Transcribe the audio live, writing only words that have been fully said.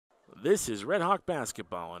This is Red Hawk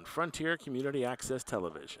Basketball on Frontier Community Access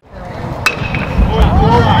Television.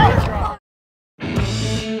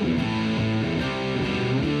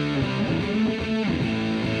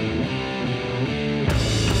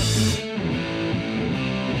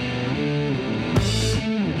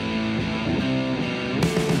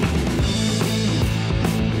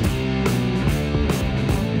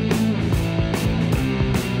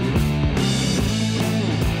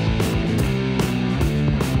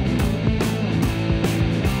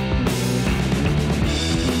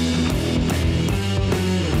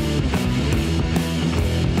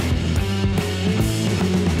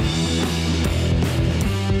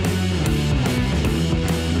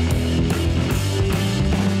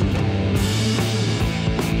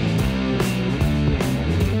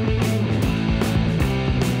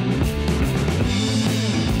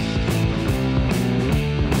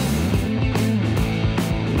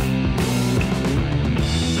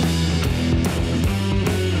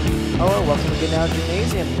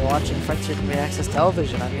 Gymnasium. You're watching Frontier Community Access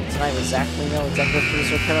Television. I'm here tonight with Zach Lino, Executive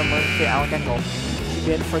Producer Kevin Murphy, Alec Engel. To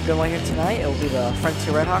be in for a good one here tonight, it will be the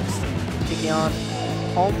Frontier Redhawks taking on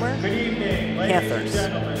Palmer Good evening, Panthers. Ladies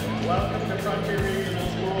and gentlemen. Welcome to Frontier Regional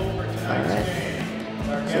School for tonight's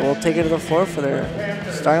game. So we'll take it to the floor for their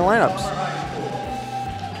starting lineups.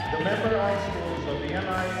 The member high schools of the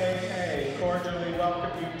MIAA cordially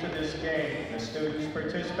welcome you to this game. The students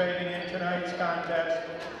participating in tonight's contest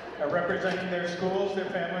are representing their schools, their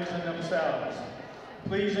families, and themselves.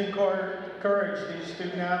 Please encourage these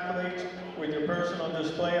student athletes with your personal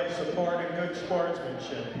display of support and good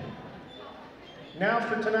sportsmanship. Now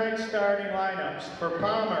for tonight's starting lineups. For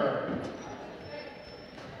Palmer,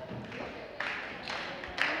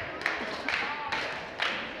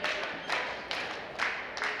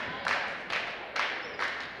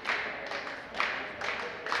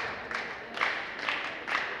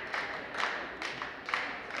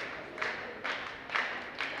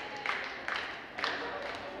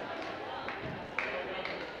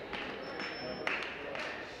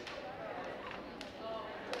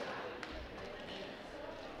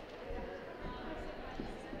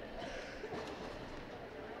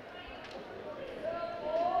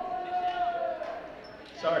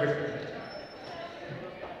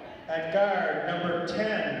 at guard, number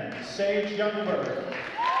 10, Sage Youngberg.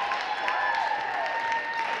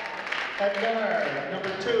 At guard,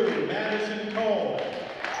 number 2, Madison Cole.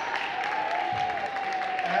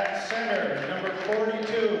 At center, number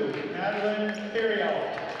 42, Madeline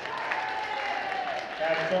Theriault.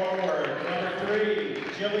 At forward, number 3,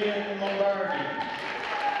 Jillian Lombardi.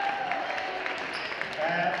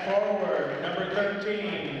 At forward, number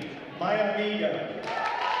 13, Maya Miga.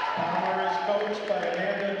 Palmer is coached by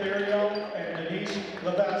Amanda Theriault and Denise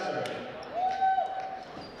Levasseur.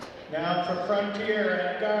 Now for Frontier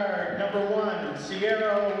at guard, number 1,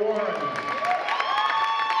 Sierra Warren.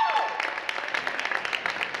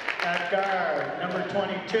 At guard, number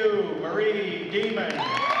 22, Marie Demon.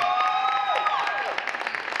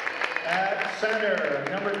 At center,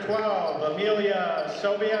 number 12, Amelia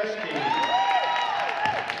Sobieski.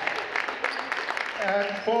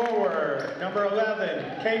 At forward, number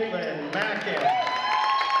 11, Caitlin Mackin.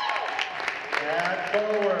 At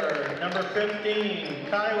forward, number 15,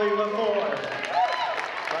 Kylie LaFord.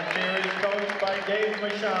 Frontier is coached by Dave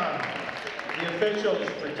Michon. The officials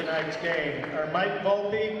for tonight's game are Mike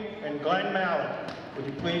Volpe and Glenn Mallett. Would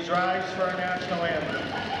you please rise for our national anthem?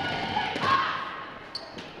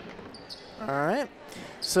 All right.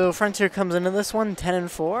 So Frontier comes into this one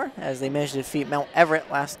 10-4 as they managed to defeat Mount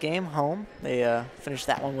Everett last game home. They finished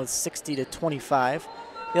that one with 60-25.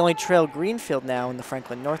 They only trail Greenfield now in the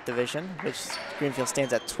Franklin North Division, which Greenfield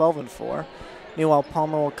stands at 12-4. Meanwhile,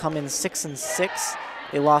 Palmer will come in 6-6.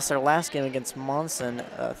 They lost their last game against Monson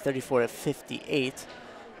 34-58.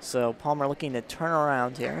 So Palmer looking to turn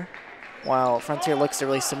around here, while Frontier looks to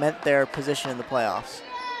really cement their position in the playoffs.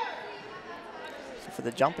 For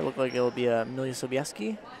the jump, it looked like it will be Amelia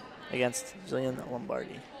Sobieski against Jillian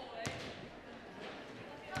Lombardi.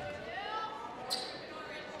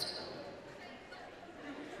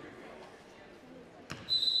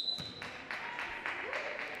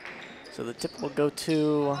 So the tip will go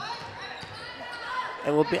to,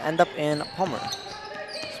 it will end up in Palmer's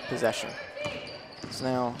possession. So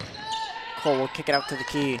now Cole will kick it out to the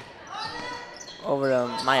key, over to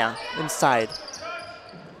Maya, inside,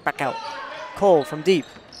 back out. Cole from deep.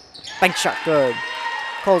 Bank shot, good.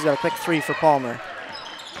 Cole's got a quick 3 for Palmer.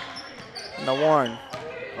 And the Warren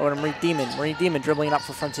over to Marie Demon. Marie Demon dribbling it up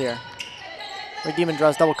for Frontier. Marie Demon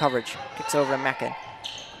draws double coverage. Kicks it over to Mackin.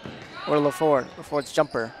 Over to LaFord. LaFord's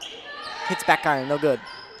jumper. Hits back iron, no good.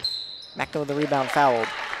 Mackin with the rebound, fouled.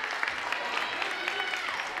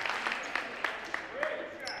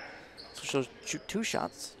 she'll shoot 2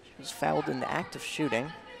 shots. She was fouled in the act of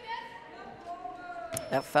shooting.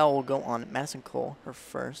 That foul will go on Madison Cole, her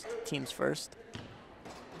first, team's first.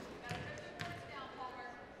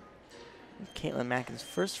 Caitlin Mackin's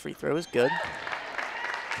first free throw is good.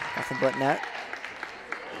 Nothing but net.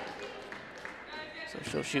 So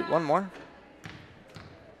she'll shoot 1 more.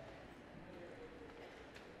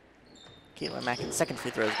 Caitlin Mackin's second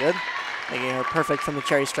free throw is good, making her perfect from the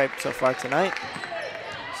cherry stripe so far tonight.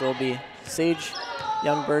 So it'll be Sage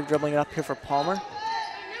Youngberg dribbling it up here for Palmer.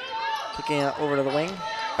 Kicking it over to the wing.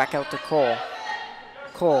 Back out to Cole.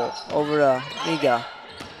 Cole over to Miga.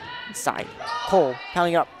 Inside. Cole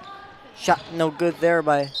pounding up. Shot no good there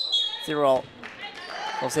by Thirol.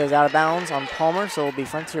 We'll say it's out of bounds on Palmer, so it'll be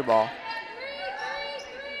Frontier ball.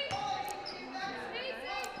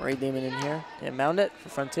 Marie Damon in here. Didn't mound it for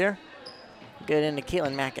Frontier. Get it into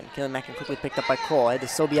Caitlin Mackin. Caitlin Mackin quickly picked up by Cole. Ahead to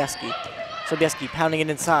Sobieski. Sobieski pounding it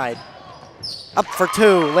inside. Up for 2.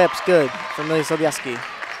 Layup's good for Millie Sobieski.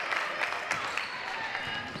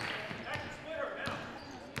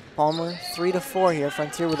 Palmer 3-4 here.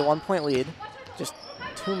 Frontier with a 1-point lead. Just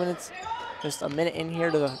 2 minutes, just a minute in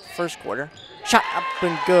here to the first quarter. Shot up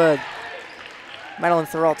and good. Madeline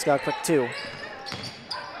Thoralt's got a quick 2.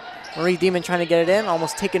 Marie Demon trying to get it in,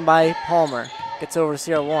 almost taken by Palmer. Gets over to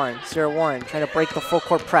Sierra Warren. Sierra Warren trying to break the full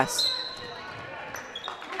court press.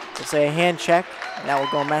 We'll say a hand check, and that will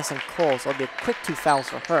go on Madison Cole, so it'll be a quick 2 fouls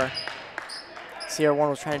for her. Sierra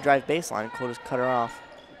Warren was trying to drive baseline, Cole just cut her off.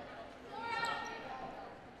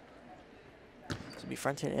 So it'll be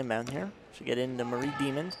Frontier inbound here. She'll get into Marie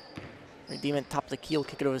Demon. Marie Demon top of the key will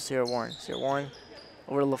kick it over to Sierra Warren. Sierra Warren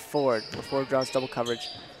over to LaFord. LaFord draws double coverage.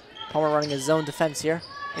 Palmer running a zone defense here.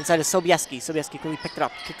 Inside to Sobieski. Sobieski quickly picked it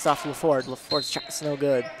up. Kicks off LaFord. LaFord's shot is no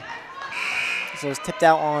good. So it's tipped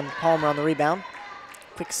out on Palmer on the rebound.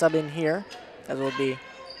 Quick sub in here. As will be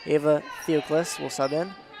Ava Theoclis will sub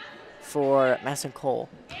in for Madison Cole.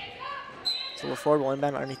 So LaFord will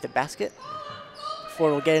inbound underneath the basket.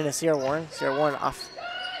 LaFord will get into Sierra Warren. Sierra Warren off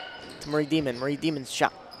to Marie Demon. Marie Demon's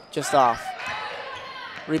shot just off.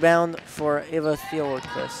 Rebound for Ava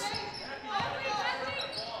Theoclis.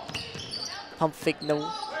 Pump fake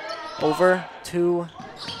no over to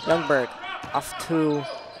Youngberg. Off to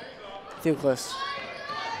Theoclis.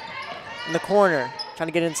 In the corner, trying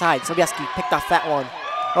to get inside. Sobieski picked off that one.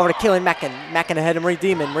 Over to Caitlin Mackin. Mackin ahead of Marie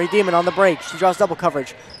Demon. Marie Demon on the break. She draws double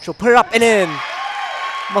coverage. She'll put it up and in.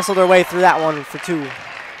 Muscled her way through that one for 2.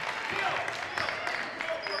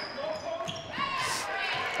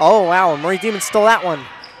 Oh, wow. Marie Demon stole that one.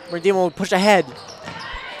 Marie Demon will push ahead.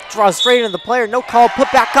 Draws straight into the player. No call.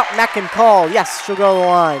 Put back up. Mackin call. Yes, she'll go to the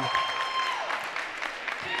line.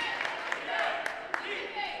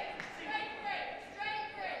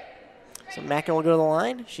 So Mackin will go to the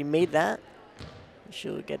line. She made that.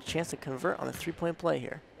 She'll get a chance to convert on a 3-point play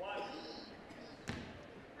here.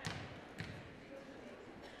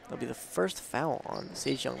 That'll be the first foul on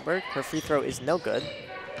Sage Youngberg. Her free throw is no good.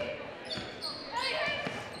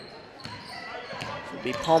 It'll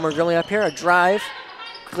be Palmer dribbling up here. A drive.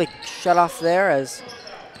 Quickly shut off there as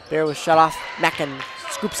Bear was shut off. Mackin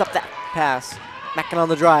scoops up that pass. Mackin on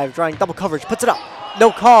the drive, drawing double coverage, puts it up.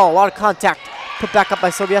 No call, a lot of contact. Put back up by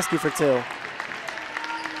Sobieski for 2.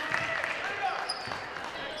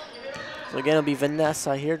 So again, it'll be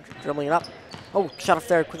Vanessa here dribbling it up. Oh, shot off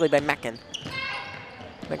there quickly by Mackin.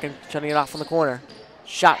 Mackin shutting it off from the corner.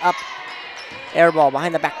 Shot up. Air ball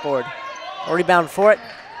behind the backboard. A rebound for it.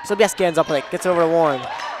 Sobieski ends up with it. Gets over to Warren.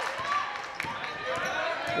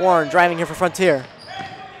 Warren driving here for Frontier.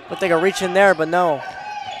 Looked like a reach in there, but no.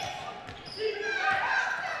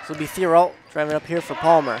 So it'll be Thierol driving up here for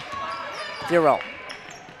Palmer. Thierol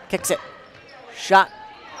kicks it. Shot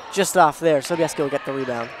just off there. Sobieski will get the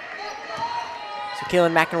rebound. So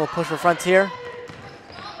Caitlin Mackin will push for Frontier.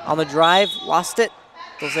 On the drive, lost it.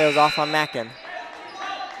 They'll say it was off on Mackin.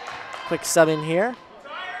 Quick sub in here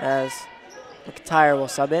as McIntyre will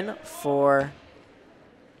sub in for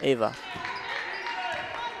Ava.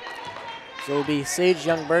 So it'll be Sage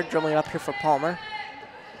Youngberg dribbling it up here for Palmer.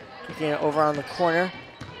 Kicking it over on the corner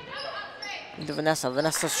into Vanessa.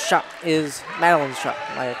 Vanessa's shot is, Madeline's shot,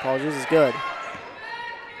 my apologies, is good.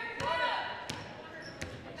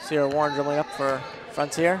 Sierra Warren dribbling up for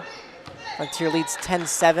Frontier. Frontier leads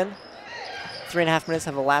 10-7. 3.5 minutes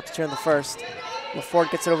have elapsed here in the first. LaFord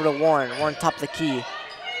gets it over to Warren. Warren top of the key.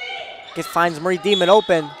 Finds Marie Demon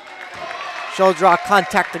open. She'll draw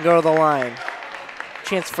contact and go to the line.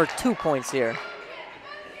 Chance for 2 points here.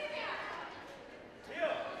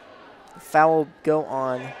 The foul will go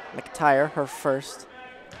on McIntyre, her first.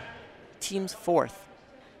 Team's 4th.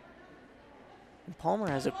 And Palmer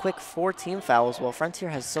has a quick 4 team fouls, while Frontier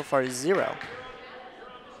has so far 0.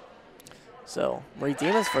 So Marie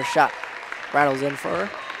Demons for a shot. Rattles in for her.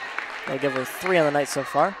 They'll give her 3 on the night so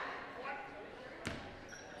far.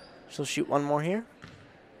 She'll shoot one more here.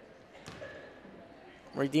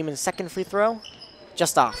 Marie Demons' second free throw.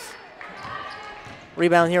 Just off.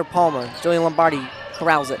 Rebound here, Palmer. Jillian Lombardi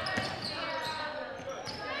corrals it.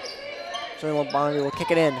 Jillian Lombardi will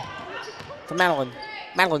kick it in to Madeline.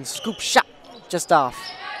 Madeline, scoop shot. Just off.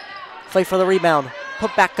 Fight for the rebound.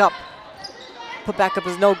 Put back up. Put back up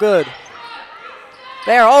is no good.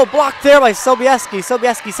 There, oh, blocked there by Sobieski.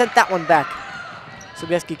 Sobieski sent that one back.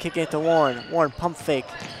 Sobieski kicking it to Warren. Warren, pump fake.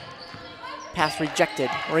 Pass rejected.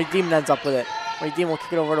 Marie Demon ends up with it. Marie Demon will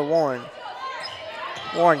kick it over to Warren.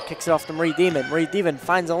 Warren kicks it off to Marie Demon. Marie Demon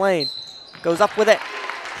finds a lane. Goes up with it.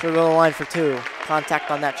 She'll go to the line for 2. Contact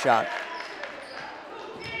on that shot.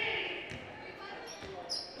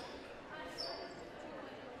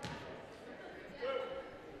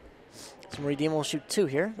 So Marie Demon will shoot 2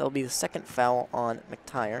 here. That'll be the second foul on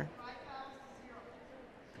McTire.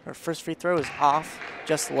 Her first free throw is off,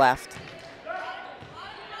 just left.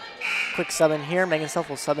 Quick sub in here. Megan Self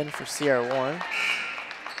will sub in for Sierra Warren.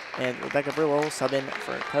 And Rebecca Brewer will sub in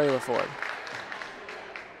for Kelly LaFord.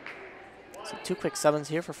 So 2 quick sub-ins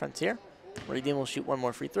here for Frontier. Marie Demon will shoot 1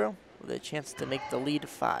 more free throw with a chance to make the lead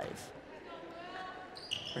 5.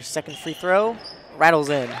 Her second free throw rattles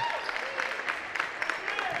in.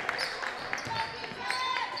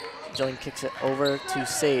 Jillian kicks it over to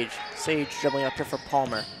Sage. Sage dribbling up here for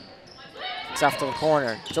Palmer. Kicks off to the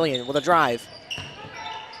corner. Jillian with a drive.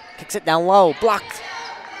 Kicks it down low. Blocked.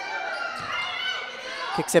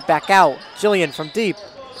 Kicks it back out. Jillian from deep.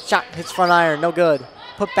 Shot hits front iron. No good.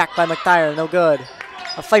 Put back by McTire. No good.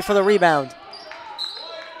 A fight for the rebound.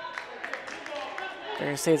 They're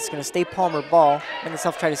going to say it's going to stay Palmer ball. And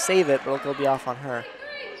themselves try to save it, but it'll be off on her.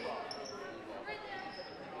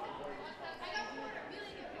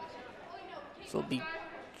 So it'll be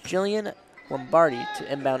Jillian Lombardi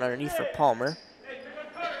to inbound underneath for Palmer.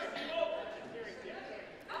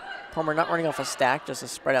 Palmer not running off a stack, just a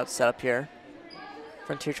spread out setup here.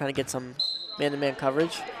 Frontier trying to get some man-to-man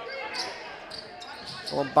coverage.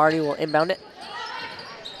 So Lombardi will inbound it.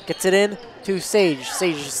 Gets it in to Sage.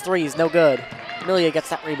 Sage's 3 is no good. Amelia gets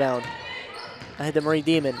that rebound. Ahead to Marie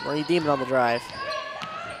Demon. Marie Demon on the drive.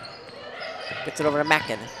 Gets it over to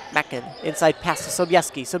Mackin. Mackin, inside pass to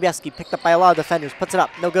Sobieski. Sobieski picked up by a lot of defenders. Puts it up,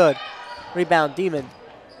 no good. Rebound, Demon.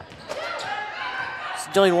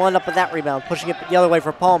 So Jillian will end up with that rebound, pushing it the other way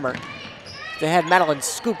for Palmer. They had Madeline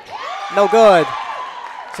scooped, no good.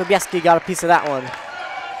 Sobieski got a piece of that one.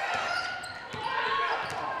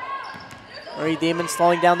 Marie Demon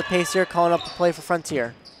slowing down the pace here, calling up the play for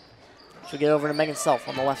Frontier. She'll get over to Megan Self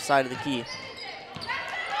on the left side of the key.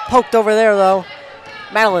 Poked over there though.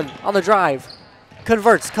 Madeline on the drive.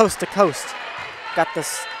 Converts coast to coast. Got the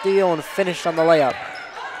steal and finished on the layup.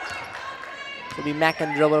 It'll be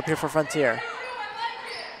Mackin dribbling up here for Frontier.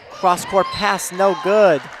 Cross-court pass, no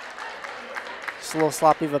good. Just a little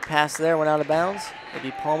sloppy of a pass there, went out of bounds. It'll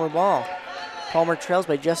be Palmer ball. Palmer trails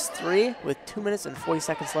by just 3 with 2 minutes and 40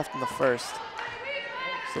 seconds left in the first.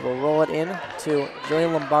 So they'll roll it in to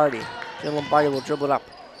Jillian Lombardi. Jillian Lombardi will dribble it up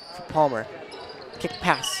for Palmer. Kick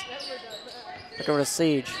pass. Back over to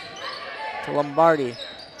Sage. To Lombardi.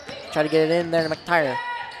 Try to get it in there to McTire.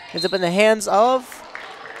 Ends up in the hands of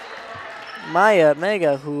Maya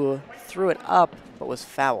Mega, who threw it up but was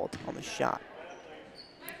fouled on the shot.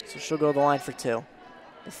 So she'll go to the line for 2.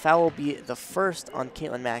 The foul will be the first on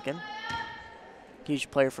Caitlin Mackin. Huge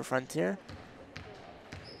player for Frontier.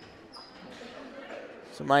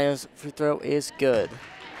 So Maya's free throw is good.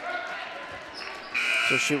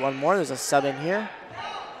 She'll shoot 1 more. There's a sub in here.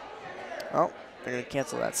 Oh, they're going to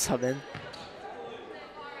cancel that sub in.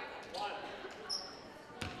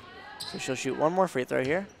 So she'll shoot 1 more free throw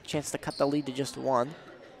here. Chance to cut the lead to just 1.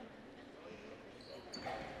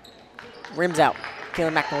 Rims out.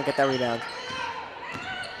 Caitlin Mackin will get that rebound.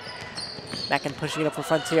 Mackin pushing it up for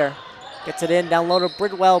Frontier. Gets it in, down low to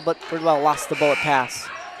Bridwell, but Bridwell lost the bullet pass.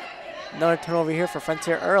 Another turnover here for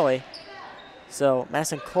Frontier early. So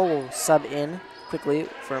Madison Cole will sub in quickly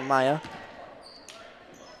for Maya.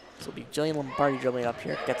 So it'll be Jillian Lombardi dribbling up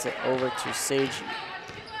here. Gets it over to Sage.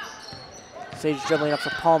 Sage dribbling up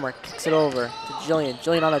for Palmer. Kicks it over to Jillian.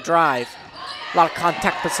 Jillian on a drive. A lot of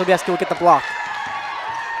contact, but Sobieski will get the block.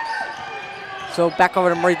 So back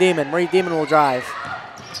over to Marie Demon. Marie Demon will drive.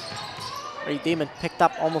 Marie Demon picked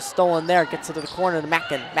up, almost stolen there. Gets it to the corner to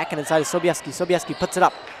Mackin. Mackin inside of Sobieski. Sobieski puts it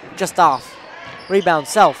up. Just off. Rebound,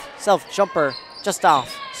 Self. Self, jumper. Just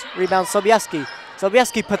off. Rebound, Sobieski.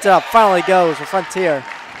 Sobieski puts it up. Finally goes for Frontier.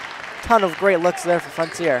 ton of great looks there for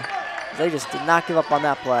Frontier. They just did not give up on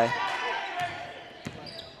that play.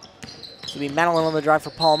 This will be Madeline on the drive for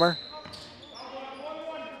Palmer.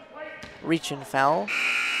 Reach and foul.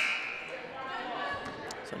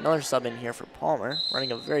 So another sub in here for Palmer,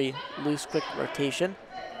 running a very loose, quick rotation.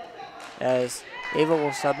 As Ava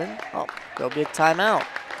will sub in. Oh, there'll be a timeout.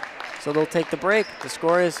 So they'll take the break. The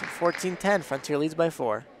score is 14-10. Frontier leads by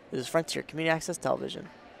 4. This is Frontier Community Access Television.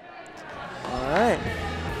 All right.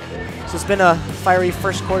 So it's been a fiery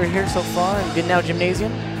first quarter here so far in Goodnow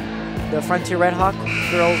Gymnasium. The Frontier Redhawk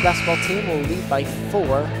girls basketball team will lead by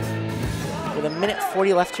 4 with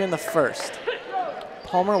 1:40 left here in the first.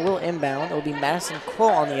 Palmer will inbound. It will be Madison Cole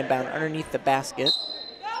on the inbound underneath the basket.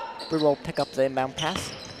 Bridwell will pick up the inbound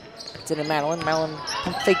pass. It's into Madeline. Madeline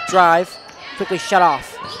pump fake drive. Quickly shut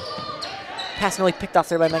off. Pass nearly picked off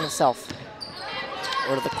there by Megan Self.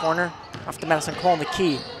 Over to the corner. Off to Madison Cole on the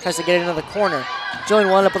key. Tries to get it into the corner. Jillian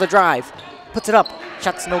will end up with a drive. Puts it up.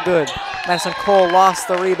 Shot's no good. Madison Cole lost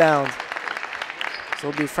the rebound. So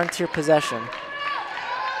it'll be Frontier possession.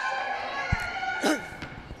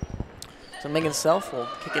 So Megan Self will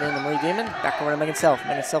kick it into Marie Demon. Back over to Megan Self.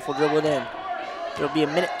 Megan Self will dribble it in. There'll be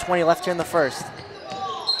 1:20 left here in the first.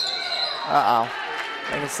 Uh-oh.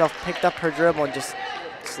 Megan Self picked up her dribble and just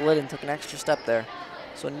slid and took an extra step there.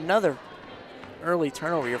 So another early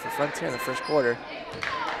turnover here for Frontier in the first quarter.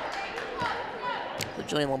 So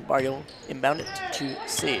Jillian Lombardi will inbound it to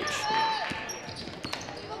Sage.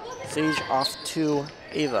 Sage off to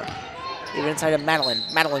Ava. Ava inside of Madeline.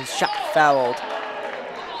 Madeline's shot fouled.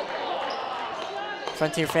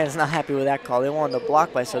 Frontier fans not happy with that call. They wanted the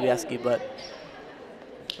block by Sobieski, but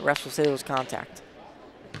the refs will say there was contact.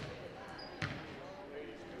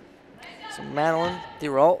 So Madeline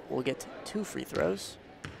Thirault will get 2 free throws.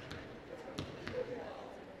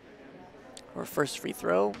 Her first free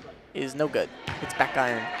throw is no good. It's back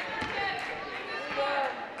iron.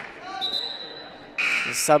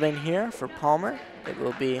 The sub in here for Palmer. It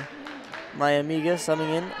will be Maya Amiga subbing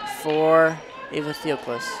in for Ava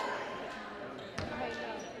Theoclis.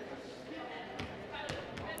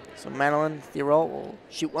 So Madeline Thirault will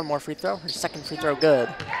shoot 1 more free throw. Her second free throw good.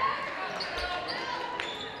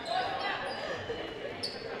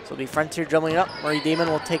 So it'll be Frontier dribbling it up. Marie Demon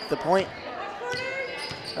will take the point.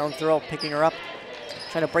 Madeline Thirault picking her up.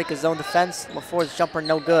 Trying to break a zone defense. LaFour's jumper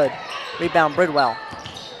no good. Rebound Bridwell.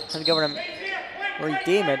 Trying to go over to Marie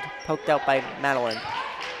Demon. Poked out by Madeline.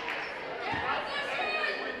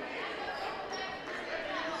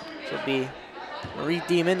 So it'll be Marie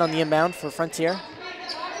Demon on the inbound for Frontier.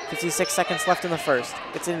 56 seconds left in the first.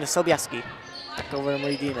 Gets it into Sobieski. Back over to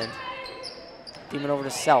Marie Demon. Demon over to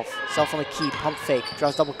Self. Self on the key. Pump fake.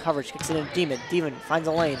 Draws double coverage. Kicks it into Demon. Demon finds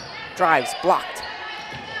a lane. Drives. Blocked.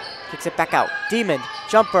 Kicks it back out. Demon.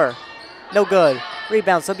 Jumper. No good.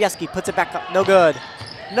 Rebound. Sobieski puts it back up. No good.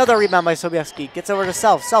 Another rebound by Sobieski. Gets over to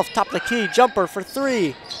Self. Self top the key. Jumper for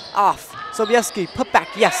 3. Off. Sobieski. Put back.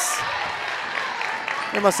 Yes.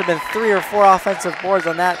 There must have been 3 or 4 offensive boards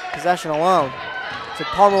on that possession alone. So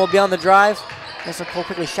Palmer will be on the drive. Madison Cole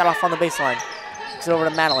quickly shot off on the baseline. Kicks it over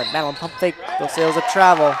to Madeline. Madeline pump fake. They'll say it was a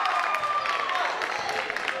travel.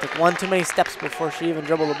 Took 1 too many steps before she even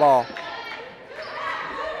dribbled the ball.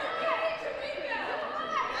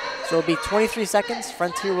 So it'll be 23 seconds.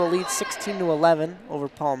 Frontier will lead 16-11 over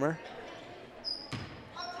Palmer.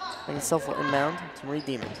 Megan Self will inbound to Marie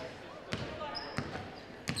Demon.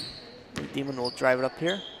 Marie Demon will drive it up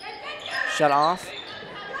here. Shut off.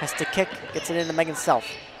 Has to kick. Gets it into Megan Self.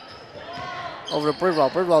 Over to Bridwell.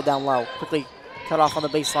 Bridwell down low. Quickly cut off on the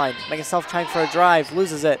baseline. Megan Self trying for a drive.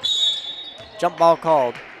 Loses it. Jump ball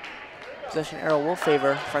called. Possession arrow will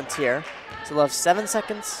favor Frontier. So they'll have 7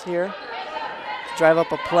 seconds here to drive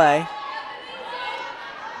up a play.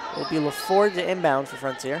 It will be LaFord to inbound for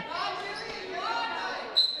Frontier.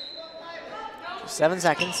 So 7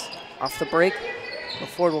 seconds. Off the break.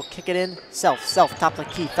 LaFord will kick it in. Self top the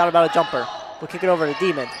key. Thought about a jumper. We'll kick it over to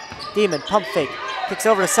Demon. Demon, pump fake. Kicks it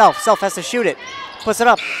over to Self. Self has to shoot it. Puts it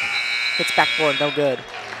up. Hits backboard, no good.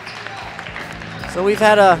 So we've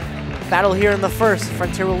had a battle here in the first.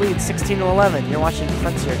 Frontier will lead 16-11. You're watching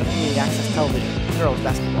Frontier Community Access Television, girls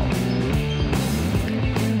basketball.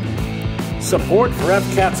 Support for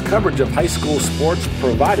FCAT's coverage of high school sports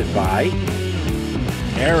provided by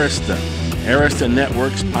Arista. Arista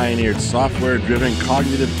Networks pioneered software-driven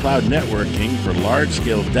cognitive cloud networking for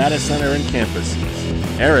large-scale data center and campuses.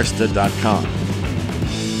 Arista.com.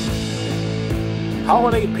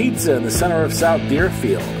 Holiday Pizza in the center of South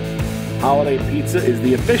Deerfield. Holiday Pizza is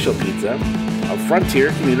the official pizza of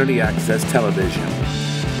Frontier Community Access Television.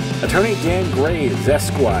 Attorney Dan Graves,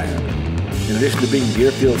 Esquire. In addition to being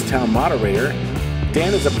Deerfield's town moderator,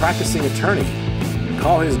 Dan is a practicing attorney.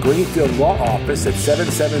 Call his Greenfield Law Office at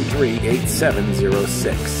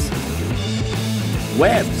 773-8706.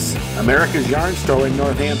 Webb's, America's Yarn Store in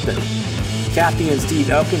Northampton. Kathy and Steve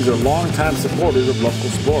Elkins are longtime supporters of local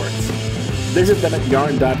sports. Visit them at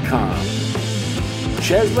yarn.com.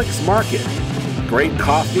 Cheswick's Market. Great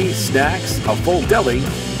coffee, snacks, a full deli,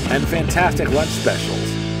 and fantastic lunch specials.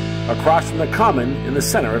 Across from the Common in the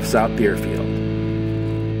center of South Deerfield.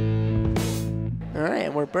 All right,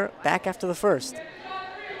 and we're back after the first.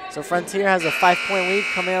 So Frontier has a 5-point lead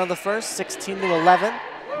coming out of the first, 16-11.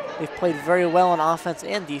 They've played very well on offense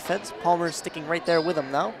and defense. Palmer's sticking right there with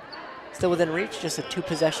them, though. Still within reach, just a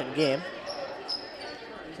 2-possession game.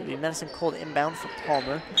 So it'll be Madison Cole inbound for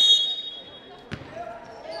Palmer.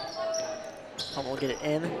 Palmer will get it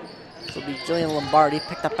in. So it'll be Jillian Lombardi,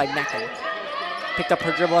 picked up by Mackin. Picked up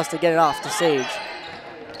her dribble, has to get it off to Sage.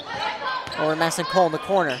 Over Madison Cole in the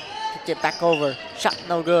corner. Kicked it back over. Shot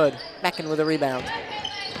no good. Mackin with a rebound.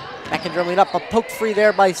 Mackin dribbling up, but poked free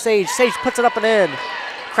there by Sage. Sage puts it up and in.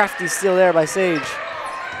 Crafty steal there by Sage.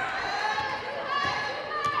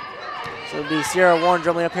 So it'll be Sierra Warren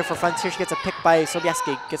dribbling up here for Frontier. She gets a pick by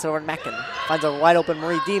Sobieski. Gets it over to Mackin. Finds a wide open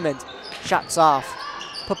Marie Demon. Shots off.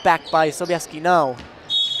 Put back by Sobieski. No.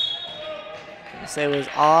 We'll say it was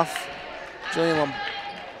off. No,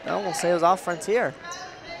 we'll say it was off Frontier.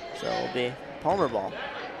 So it'll be Palmer ball.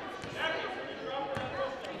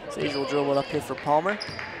 Sage will dribble it up here for Palmer.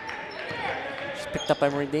 She's picked up by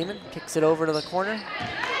Marie Demon. Kicks it over to the corner.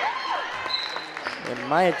 And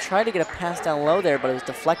Maya tried to get a pass down low there, but it was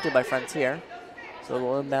deflected by Frontier. So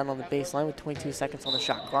they'll inbound on the baseline with 22 seconds on the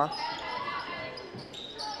shot clock.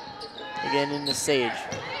 Again into Sage.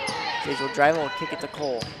 Sage will drive and will kick it to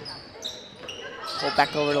Cole. Cole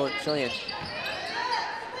back over to Jillian.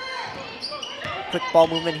 Quick ball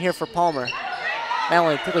movement here for Palmer.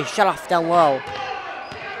 Mallory quickly shut off down low.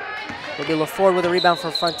 It'll be LaFord with a rebound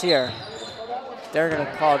for Frontier. They're going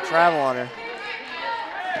to call a travel on her.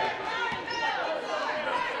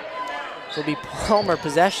 So it'll be Palmer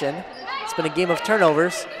possession. It's been a game of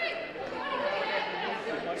turnovers.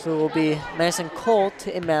 So it will be Madison Cole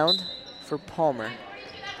to inbound for Palmer.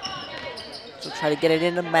 So try to get it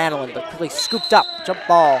into Madeline, but quickly scooped up. Jump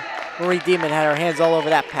ball. Marie Demon had her hands all over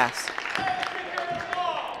that pass.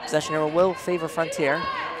 Possession here will favor Frontier.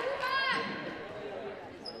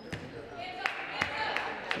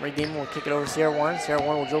 Marie Demon will kick it over to Sierra Warren. Sierra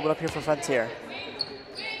Warren will dribble it up here for Frontier.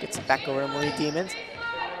 Gets it back over to Marie Demon.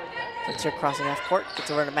 Frontier crossing half court, gets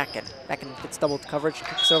over to Mackin. Mackin gets double coverage,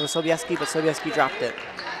 kicks over Sobieski, but Sobieski dropped it.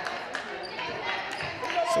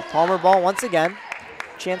 So Palmer ball once again.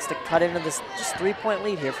 Chance to cut into this just 3-point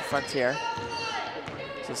lead here for Frontier.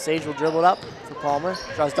 So Sage will dribble it up for Palmer,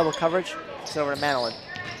 draws double coverage, kicks it over to Madeline.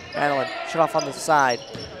 Madeline, shut off on the side.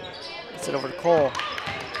 Gets it over to Cole.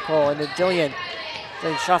 Cole into Jillian.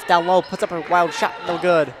 Jillian shut off down low, puts up a wild shot, no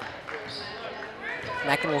good.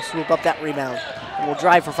 Mackin will swoop up that rebound. And will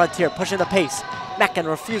drive for Frontier, pushing the pace. Mackin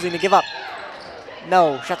refusing to give up.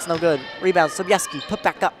 No, shot's no good. Rebound, Sobieski, put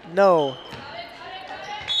back up, no.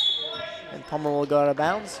 And Palmer will go out of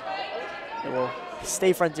bounds. It will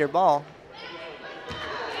stay Frontier ball.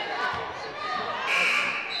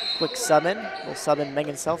 Quick sub in. We'll sub in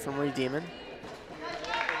Megan Self from Marie Demon.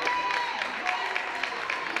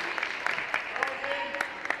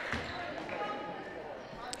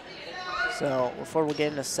 So before we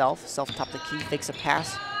get into Self top the key, fakes a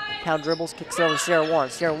pass, pound dribbles, kicks it over to Sierra Warren.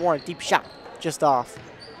 Sierra Warren, deep shot, just off.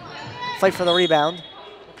 Fight for the rebound.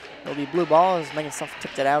 It'll be blue ball as Megan Self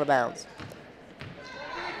tipped it out of bounds.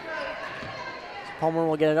 So Palmer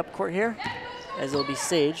will get it up court here, as it'll be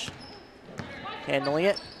Sage handling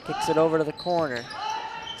it. Kicks it over to the corner.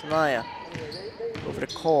 Tanaya. Over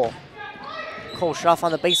to Cole. Cole shot off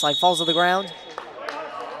on the baseline, falls to the ground.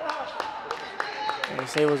 And we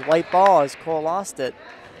say it was white ball as Cole lost it.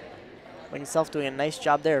 Megan Self doing a nice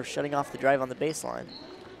job there of shutting off the drive on the baseline.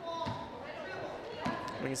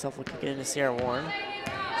 Megan Self will kick it into Sierra Warren.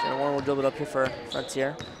 Sierra Warren will dribble it up here for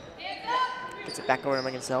Frontier. Gets it back over to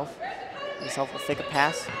Megan Self. Megan Self will fake a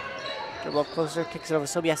pass. Dribble up closer, kicks it over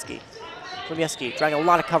to Sobieski. Sobieski drawing a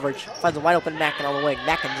lot of coverage. Finds a wide open Mackin on the wing.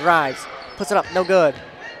 Mackin drives. Puts it up, no good.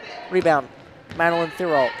 Rebound, Madeline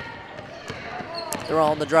Thurl. Thurl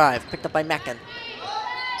on the drive, picked up by Mackin.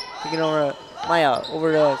 Kicking over to Maya,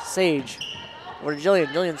 over to Sage. Over to Jillian.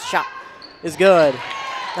 Jillian's shot is good.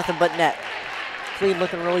 Nothing but net. Clean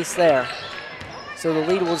looking release there. So the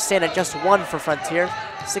lead will stand at just 1 for Frontier.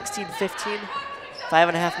 16-15.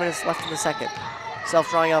 5.5 minutes left in the second. Self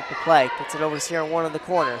drawing up the play. Gets it over to Sierra Warren in the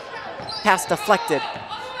corner. Pass deflected.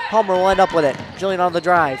 Palmer will end up with it. Jillian on the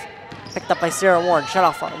drive. Picked up by Sierra Warren. Shut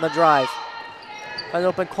off on the drive. Finds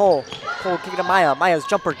open Cole. Cole kicking to Maya. Maya's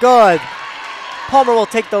jumper, good. Palmer will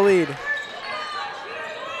take the lead.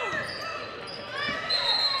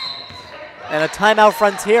 And a timeout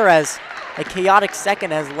Frontier as a chaotic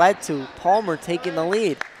second has led to Palmer taking the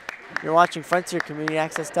lead. You're watching Frontier Community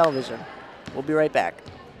Access Television. We'll be right back.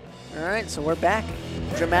 All right, so we're back.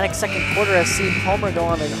 Dramatic second quarter has seen Palmer go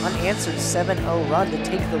on an unanswered 7-0 run to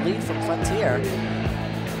take the lead from Frontier.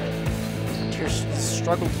 Frontier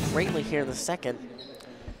struggled greatly here in the second.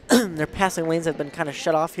 Their passing lanes have been kind of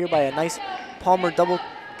shut off here by a nice Palmer double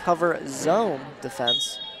cover zone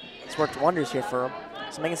defense. It's worked wonders here for them.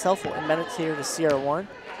 So Megan Self will embed it here to Sierra Warren.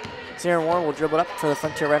 Sierra Warren will dribble it up for the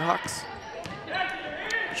Frontier Redhawks.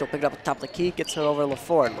 She'll pick it up at the top of the key, gets it over to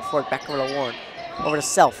LaFord. LaFord back over to Warren. Over to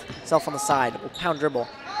Self. Self on the side. Will pound dribble.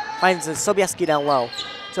 Finds Sobieski down low.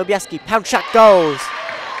 Sobieski, pound shot goes.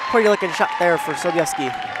 Pretty looking shot there for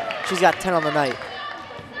Sobieski. She's got 10 on the night.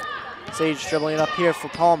 Sage dribbling it up here for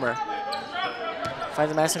Palmer.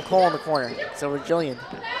 Finds Madison Cole in the corner. It's over to Jillian.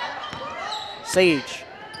 Sage.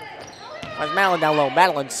 Finds Madeline down low.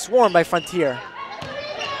 Madeline swarmed by Frontier.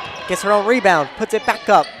 Gets her own rebound. Puts it back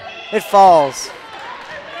up. It falls.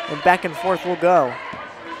 And back and forth will go.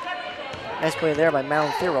 Nice play there by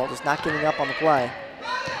Madeline Thirol, just not giving up on the play.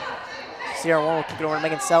 Sierra Warren will kick it over to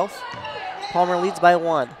Megan Self. Palmer leads by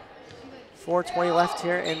 1. 4:20 left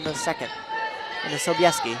here in the second. Into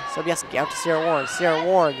Sobieski. Sobieski out to Sierra Warren. Sierra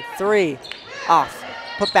Warren, 3. Off.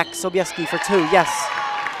 Put back Sobieski for 2. Yes.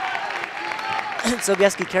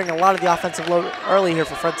 Sobieski carrying a lot of the offensive load early here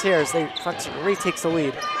for Frontier as Frontier retakes the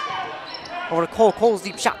lead. Over to Cole. Cole's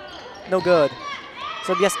deep shot. No good.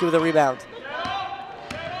 Sobieski with a rebound.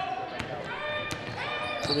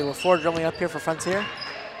 It'll be LaFord dribbling up here for Frontier.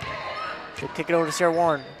 She'll kick it over to Sierra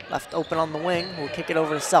Warren. Left open on the wing. We'll kick it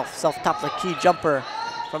over to Self. Self top of the key jumper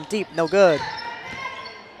from deep. No good.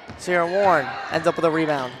 Sierra Warren ends up with a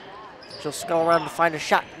rebound. She'll scuttle around to find a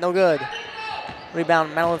shot. No good.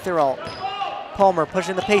 Rebound, Madeline Thirol. Palmer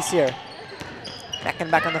pushing the pace here. Back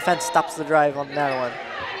on the fence. Stops the drive on Madeline.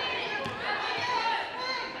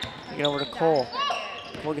 Kick it over to Cole.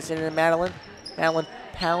 Cole gets it into Madeline. Madeline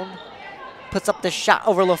pound. Puts up the shot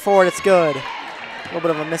over LaFord. It's good. A little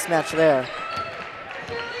bit of a mismatch there.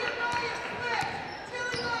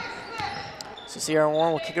 So Sierra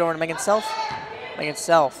Warren will kick it over to Megan Self. Megan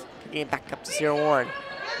Self kicking it back up to Sierra Warren.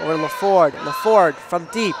 Over to LaFord. LaFord from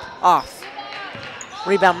deep. Off.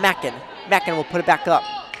 Rebound Mackin. Mackin will put it back up.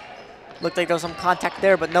 Looked like there was some contact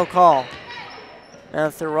there, but no call.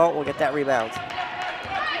 And Thoreau will get that rebound.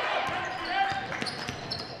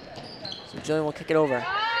 So Jillian will kick it over.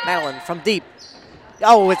 Madeline from deep.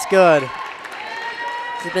 Oh, it's good.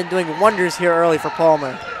 She's been doing wonders here early for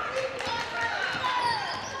Palmer.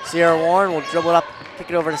 Sierra Warren will dribble it up, kick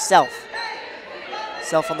it over to Self.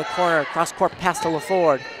 Self on the corner, cross court pass to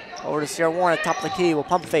LaFord. Over to Sierra Warren at top of the key, will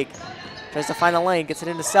pump fake. Tries to find a lane, gets it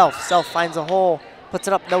into Self. Self finds a hole, puts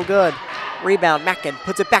it up, no good. Rebound, Mackin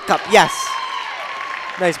puts it back up, yes.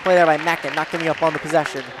 Nice play there by Mackin, not giving up on the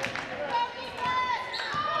possession.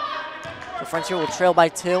 The Frontier will trail by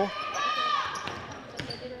 2.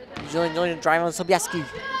 Jillian driving on Sobieski.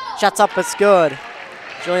 Shots up, it's good.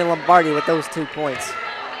 Jillian Lombardi with those 2 points.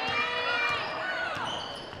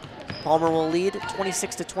 Palmer will lead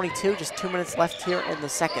 26-22, just 2 minutes left here in the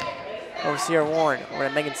second. Over Sierra Warren, over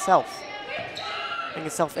to Megan Self. Megan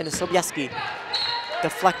Self into Sobieski.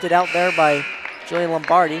 Deflected out there by Jillian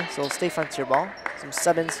Lombardi, so it'll stay Frontier ball. Some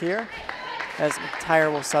sub-ins here as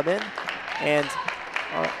McTire will sub in. And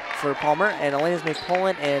for Palmer, and Elena's May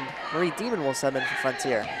Poland and Marie Demon will sub in for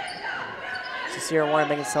Frontier. So Sierra Warren and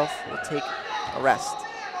Megan Self will take a rest.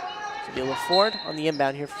 So it'll be LaFord on the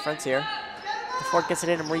inbound here for Frontier. LaFord gets it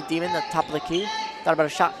in to Marie Demon at the top of the key. Thought about a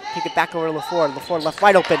shot, kick it back over to LaFord. LaFord left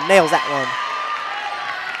wide open, nails that one.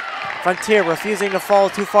 Frontier refusing to fall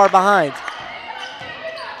too far behind.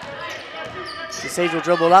 So Sage will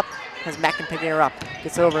dribble it up, has Mackin picking her up.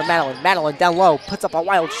 Gets it over to Madeline. Madeline down low, puts up a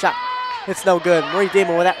wild shot. It's no good. Marie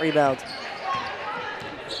Demon with that rebound.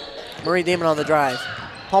 Marie Demon on the drive.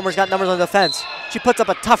 Palmer's got numbers on the defense. She puts up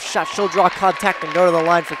a tough shot. She'll draw contact and go to the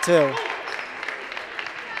line for 2.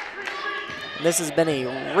 And this has been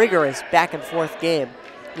a rigorous back and forth game.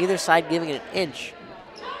 Neither side giving it an inch.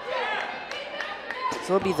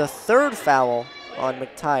 So it'll be the 3rd foul on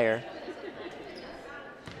McTire.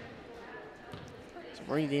 So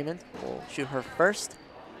Marie Demon will shoot her first.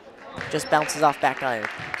 Just bounces off back iron.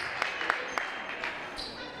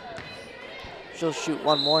 She'll shoot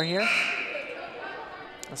one more here.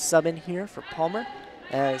 A sub in here for Palmer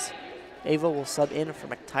as Ava will sub in for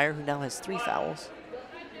McTire, who now has 3 fouls.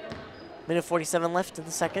 Minute 47 left in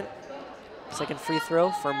the second. Second free throw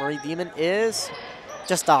for Marie Demon is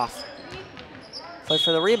just off. Fight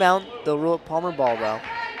for the rebound. They'll rule it Palmer ball, though.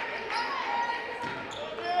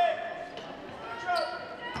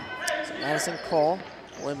 So Madison Cole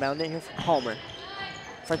will inbound it here for Palmer.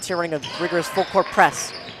 Frontier running a rigorous full court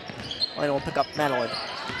press. Elena will pick up Madeline.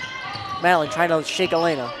 Madeline trying to shake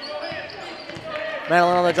Elena.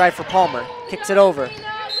 Madeline on the drive for Palmer. Kicks it over.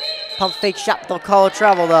 Pump fake shot. They'll call a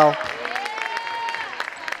travel, though.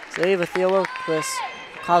 So Ava Theolokis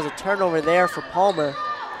calls a turnover there for Palmer.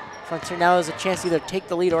 Frontier now has a chance to either take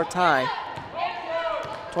the lead or tie.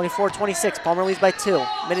 24-26. Palmer leads by 2.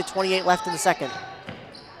 Minute 28 left in the second.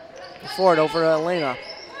 Forward over to Elena.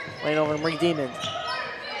 Elena over to Marie Demon.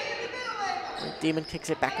 Marie Demon kicks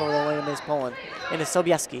it back over to Elena Mays Poland. Into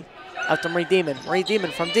Sobieski. Out to Marie Demon. Marie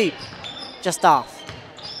Demon from deep. Just off.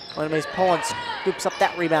 Elena Mays Poland scoops up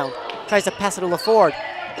that rebound. Tries to pass it to LaFord.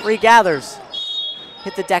 Regathers.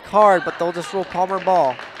 Hit the deck hard, but they'll just rule Palmer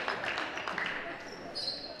ball.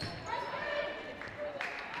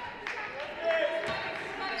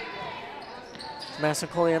 Madison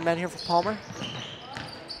Collier man here for Palmer.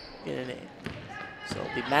 Get an 8. So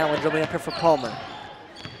it'll be Madeline dribbling up here for Palmer.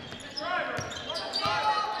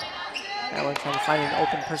 Madeline trying to find an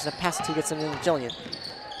open person to pass it to, gets it into Jillian.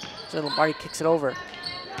 Jillian Lombardi kicks it over.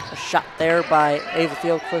 A shot there by Ava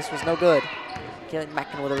Theoclis was no good. Caitlin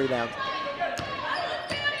Mackin with a rebound.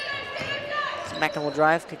 So Mackin will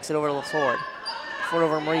drive, kicks it over to LaFord. LaFord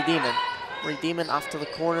over to Marie Demon. Marie Demon off to the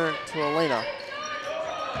corner to Elena.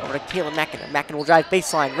 Over to Caitlin Mackin. Mackin will drive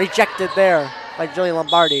baseline. Rejected there by Jillian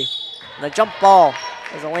Lombardi. And a jump ball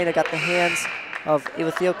as Elena got the hands of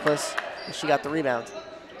Ava Theoclis and she got the rebound.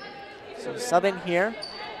 So sub in here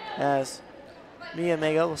as Mia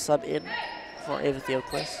Mega will sub in for Ava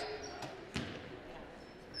Theoclis.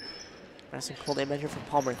 Madison Cole in here for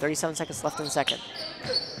Palmer. 37 seconds left in the second.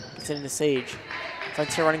 Gets it into Sage.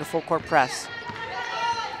 Frontier running a full court press.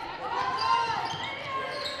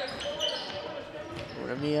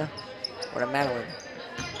 Over to Mia. Over to Madeline.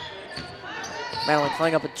 Madeline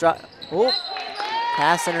playing up a drop. Oh,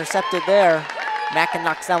 pass intercepted there. Mackin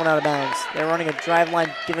knocks that one out of bounds. They're running a drive line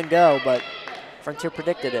give and go, but Frontier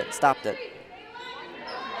predicted it, stopped it.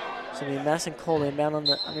 So we have Madison Cole inbound on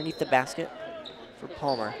underneath the basket for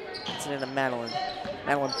Palmer. Gets it into Madeline.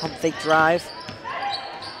 Madeline pump fake drive.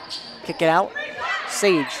 Kick it out.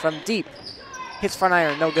 Sage from deep. Hits front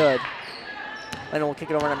iron, no good. Lena will kick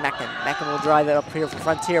it over to Mackin. Mackin will drive it up here for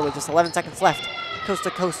Frontier with just 11 seconds left. Coast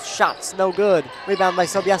to coast shots, no good. Rebound by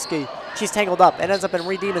Sobieski. She's tangled up and ends up in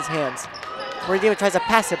Marie Demon's hands. Marie Demon tries to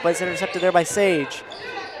pass it, but it's intercepted there by Sage.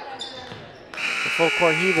 The full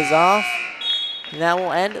court heave is off. And that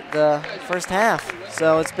will end the first half.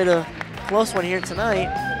 So it's been a close one here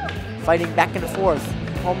tonight. Fighting back and forth.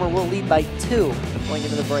 Palmer will lead by 2 going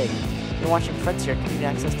into the break. You're watching Frontier Community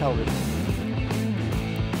Access Television.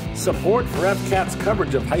 Support for FCAT's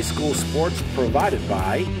coverage of high school sports provided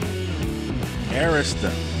by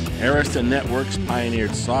Arista. Arista Networks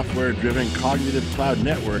pioneered software-driven cognitive cloud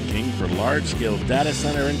networking for large-scale data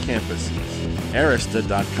center and campuses.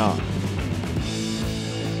 Arista.com.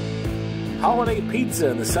 Holiday Pizza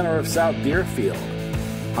in the center of South Deerfield.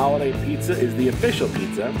 Holiday Pizza is the official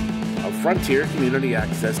pizza of Frontier Community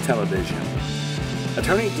Access Television.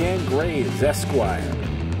 Attorney Dan Graves, Esquire.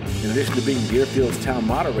 In addition to being Deerfield's town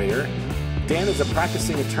moderator, Dan is a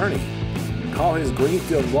practicing attorney. Call his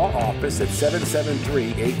Greenfield Law Office at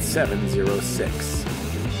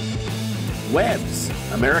 773-8706. Webb's,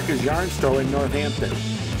 America's Yarn Store in Northampton.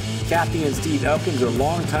 Kathy and Steve Elkins are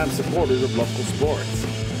longtime supporters of local sports.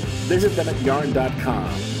 Visit them at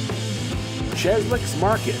yarn.com. Cheslick's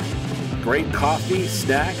Market. Great coffee,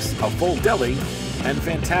 snacks, a full deli, and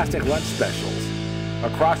fantastic lunch specials.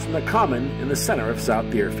 Across from the Common in the center of South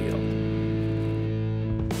Deerfield.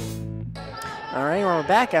 All right, we're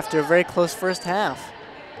back after a very close first half.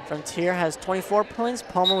 Frontier has 24 points,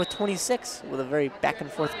 Palmer with 26, with a very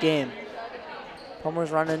back-and-forth game.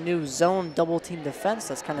 Palmer's running a new zone double-team defense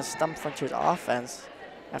that's kind of stumped Frontier's offense.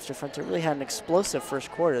 After Frontier really had an explosive first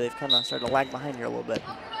quarter, they've kind of started to lag behind here a little bit.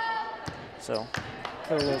 So,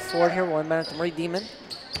 cut a little forward here, 1 minute to Marie Demon.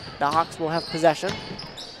 The Hawks will have possession.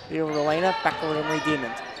 Be over to Elena, back over to Marie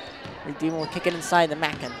Demon. Marie Demon will kick it inside to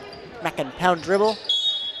Mackin. Mackin, pound dribble.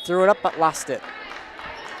 Threw it up, but lost it.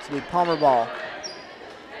 So it'll be Palmer ball.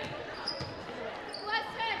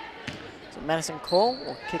 So Madison Cole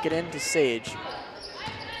will kick it in to Sage.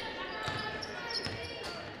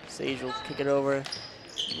 Sage will kick it over.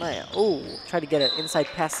 Man, oh, tried to get an inside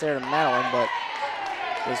pass there to Madeline, but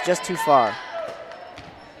it was just too far.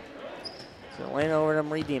 So Elena over to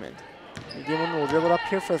Marie Demon. Marie Demon will dribble it up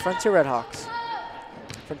here for the Frontier Redhawks.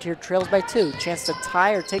 Frontier trails by 2. Chance to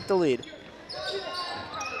tie or take the lead.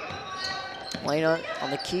 Elena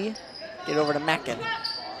on the key. Get over to Mackin.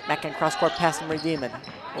 Mackin cross-court pass to Marie Demon.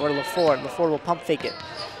 Over to LaFord. LaFord will pump fake it.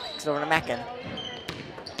 Kicks it over to Mackin.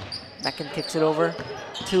 Mackin kicks it over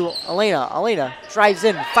to Elena. Elena drives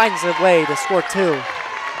in, finds a way to score 2.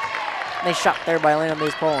 Nice shot there by Elena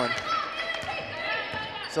Mays-Poland.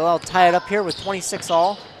 So they'll tie it up here with 26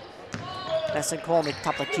 all. Madison Cole on the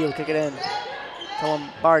top of the key will kick it in to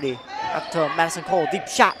Lombardi. Up to Madison Cole, deep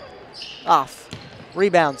shot. Off.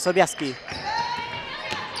 Rebound, Sobieski.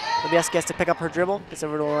 Sobieski has to pick up her dribble. Gets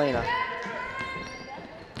over to Elena.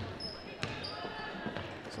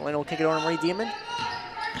 So Elena will kick it over to Marie Demon.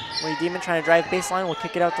 Marie Demon trying to drive baseline. Will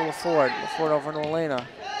kick it out to LaFord. LaFord over to Elena.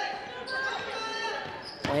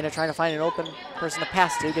 Elena trying to find an open person to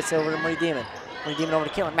pass to. Gets it over to Marie Demon. Marie Demon over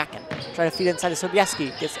to Caitlin Mackin. Trying to feed inside to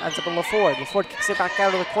Sobieski. Ends up in LaFord. LaFord kicks it back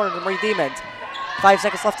out of the corner to Marie Demon. 5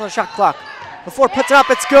 seconds left on the shot clock. LaFord puts it up.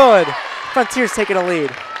 It's good. Frontiers taking a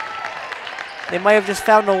lead. They might have just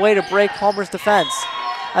found a way to break Palmer's defense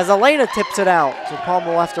as Elena tips it out. So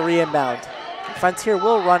Palmer will have to re-inbound. Frontier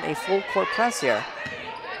will run a full court press here.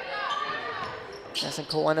 Madison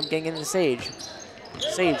Cole end up getting into Sage.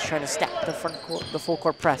 Sage trying to stack the full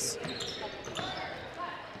court press.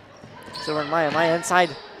 So over to Maya. Maya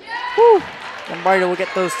inside. Woo! Lombardi will get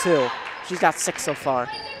those 2. She's got 6 so far.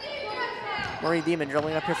 Marie Demon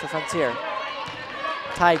dribbling up here for Frontier.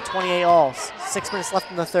 Tied 28 all. 6 minutes left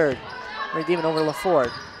in the third. Marie Demon over to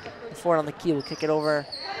LaFord. LaFord on the key will kick it over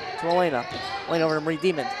to Elena. Elena over to Marie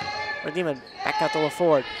Demon. Marie Demon back out to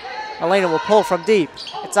LaFord. Elena will pull from deep.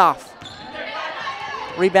 It's off.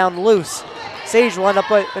 Rebound loose. Sage will end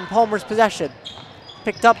up in Palmer's possession.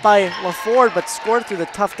 Picked up by LaFord, but scored through the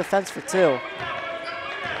tough defense for 2.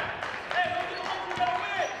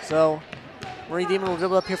 So Marie Demon will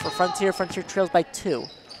dribble up here for Frontier. Frontier trails by 2.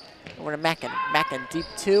 Over to Mackin. Mackin deep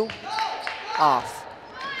 2. Off.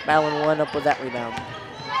 Madeline will end up with that rebound.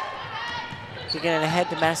 Kicking it ahead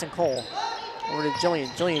to Madison Cole. Over to Jillian.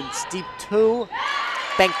 Jillian's deep 2.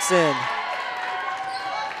 Banks in.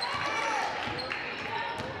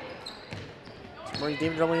 So Marie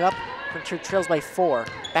Demon dribbling up. Frontier trails by 4.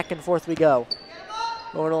 Back and forth we go.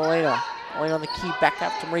 Over to Elena. Elena on the key. Back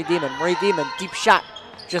up to Marie Demon. Marie Demon, deep shot.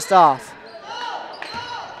 Just off.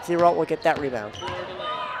 Thierot will get that rebound.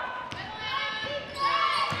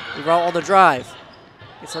 Thierot on the drive.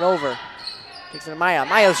 Gets it over. Kicks it to Maya.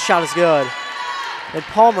 Maya's shot is good. And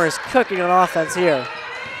Palmer is cooking on offense here.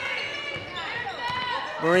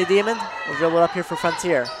 Marie Demon will dribble it up here for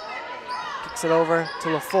Frontier. Kicks it over to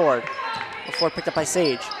LaFord. LaFord picked up by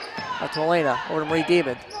Sage. Out to Elena. Over to Marie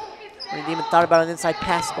Demon. Marie Demon thought about an inside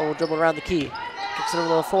pass, but will dribble around the key. Kicks it over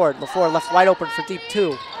to LaFord. LaFord left wide open for deep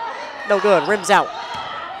 2. No good. Rims out.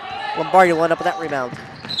 Lombardi will end up with that rebound.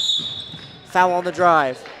 Foul on the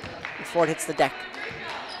drive. LaFord hits the deck.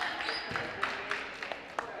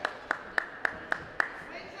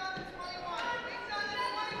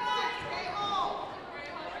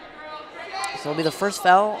 So it'll be the first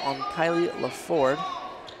foul on Kylie LaFord.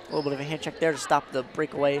 A little bit of a hand check there to stop the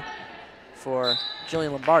breakaway for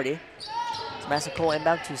Jillian Lombardi. So Madison Cole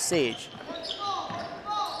inbound to Sage.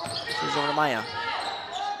 Sage over to Maya.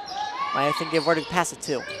 Maya, I think, gave Verdict pass it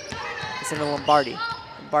too. It's into Lombardi.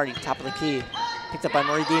 Lombardi, top of the key. Picked up by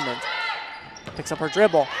Marie Demon. Picks up her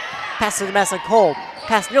dribble. Passes to Madison Cole.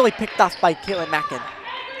 Pass nearly picked off by Caitlin Mackin.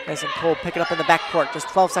 Madison Cole pick it up in the backcourt. Just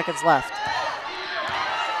 12 seconds left.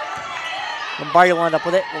 Lombardi will end up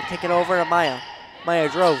with it. We'll kick it over to Maya. Maya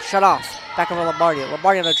drove, shut off. Back over Lombardi.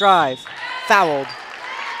 Lombardi on the drive. Fouled.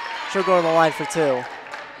 She'll go to the line for 2.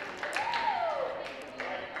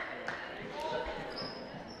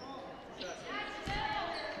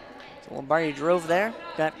 So Lombardi drove there,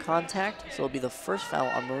 got contact. So it'll be the first foul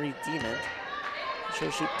on Marie Demon.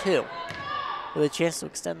 She'll shoot 2 with a chance to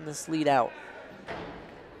extend this lead out.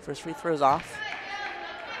 First free throw's off.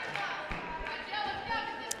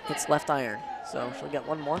 Hits left iron, so she'll get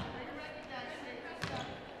 1 more.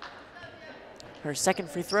 Her second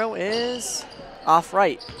free throw is off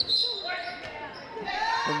right.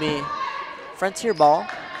 It'll be Frontier ball.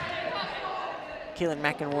 Caitlin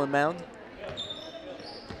Mackin will inbound.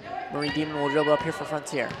 Marie Demon will dribble up here for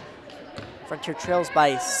Frontier. Frontier trails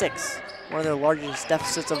by 6, one of their largest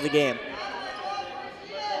deficits of the game.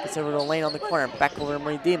 Gets over to Lane on the corner, back over to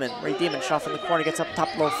Marie Demon. Marie Demon shot from the corner, gets up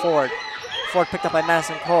top low Ford. Ford picked up by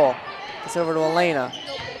Madison Cole. Gets over to Elena.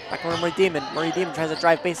 Back over to Marie Demon. Marie Demon tries to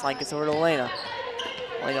drive baseline, gets over to Elena.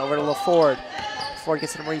 Elena over to LaFord. Ford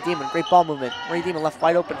gets to Marie Demon. Great ball movement. Marie Demon left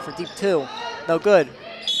wide open for deep 2. No good.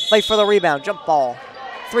 Fight for the rebound. Jump ball.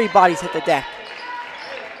 3 bodies hit the deck.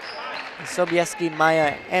 And Sobieski,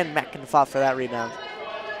 Maya, and Mackin fought for that rebound.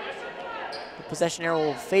 The possession arrow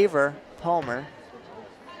will favor Palmer.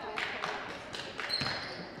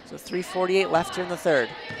 So 3:48 left here in the third.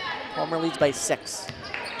 Palmer leads by 6.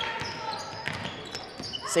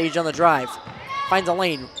 Sage on the drive. Finds a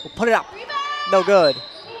lane. Will put it up. No good.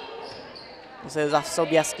 This is off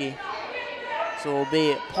Sobieski. So it will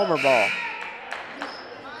be Palmer ball.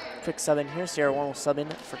 Quick sub in here. Sierra Warren will sub in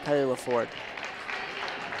for Kylie LaFord.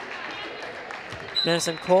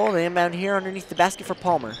 Madison Cole, the inbound here underneath the basket for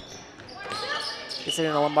Palmer. Gets it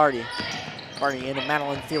into Lombardi. Lombardi into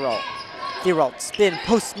Madeline Thierolt. Thierolt, spin,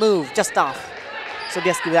 post move, just off.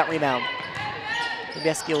 Sobieski with that rebound.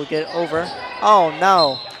 Sobieski will get it over. Oh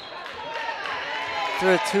no.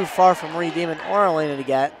 Threw it too far from Marie Demon or Elena to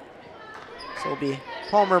get. So it'll be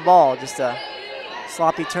Palmer ball. Just a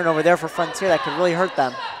sloppy turnover there for Frontier that could really hurt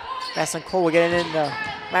them. Madison Cole will get it into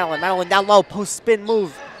Madeline. Madeline down low, post spin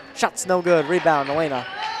move. Shot's no good. Rebound, Elena.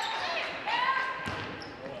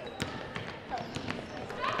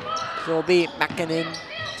 So it'll be Mackin in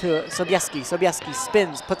to Sobieski. Sobieski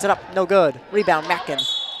spins, puts it up, no good. Rebound, Mackin.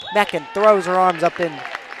 Mackin throws her arms up in,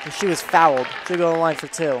 and she was fouled. She'll go to the line for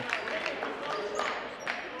 2.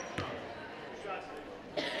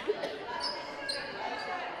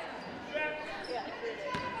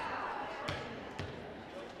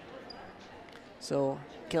 So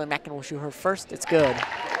Kayla Mackin will shoot her first. It's good.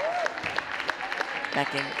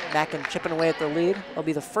 Mackin chipping away at the lead. It'll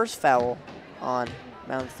be the first foul on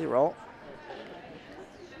Madeline Thierolt.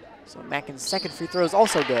 So Mackin's second free throw is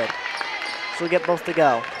also good. She'll get both to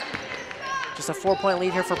go. Just a 4-point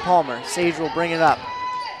lead here for Palmer. Sage will bring it up.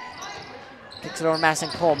 Kicks it over to Madison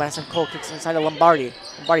Cole. Madison Cole kicks it inside of Lombardi.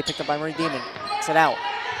 Lombardi picked up by Marie Demon. Kicks it out.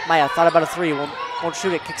 Maya thought about a 3. Won't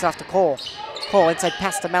shoot it. Kicks it off to Cole. Cole inside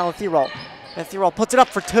pass to Madeline Thierolt. And Thierolt puts it up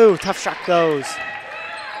for 2. Tough shot goes.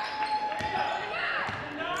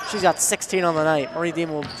 She's got 16 on the night. Marie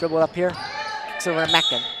Demon will dribble it up here. Kicks it over to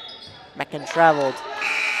Mackin. Mackin traveled.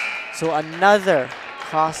 So another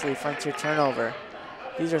costly Frontier turnover.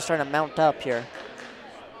 These are starting to mount up here.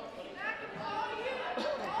 So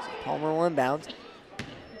Palmer will inbound.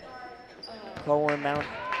 Cole will inbound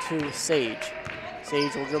to Sage.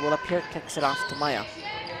 Sage will dribble it up here, kicks it off to Maya.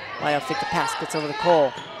 Maya fake the pass, gets over to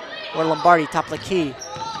Cole. Or Lombardi, top of the key.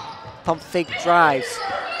 Pump fake drives.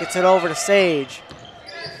 Gets it over to Sage.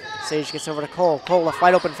 Sage gets over to Cole. Cole left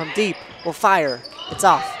wide open from deep. Will fire. It's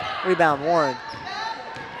off. Rebound, Warren.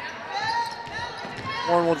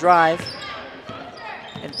 Warren will drive.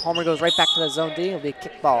 And Palmer goes right back to the zone D. It'll be a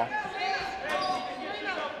kick ball.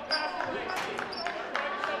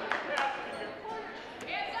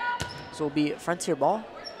 So it'll be Frontier ball.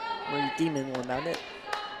 Marie Demon will inbound it.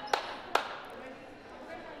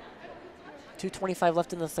 2:25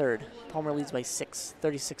 left in the third. Palmer leads by 6,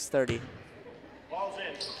 36-30.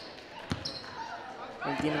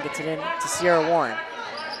 Marie Demon gets it in to Sierra Warren.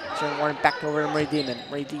 Sierra Warren back over to Marie Demon.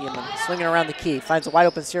 Marie Demon swinging around the key. Finds a wide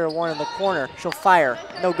open Sierra Warren in the corner. She'll fire.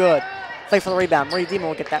 No good. Play for the rebound. Marie Demon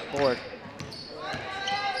will get that board.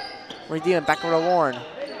 Marie Demon back over to Warren.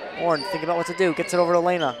 Warren thinking about what to do. Gets it over to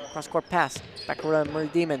Elena. Cross court pass. Back over to Marie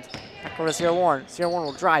Demon. Back over to Sierra Warren. Sierra Warren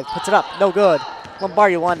will drive. Puts it up. No good.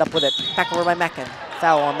 Lombardi will end up with it. Back over by Mackin.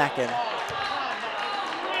 Foul on Mackin.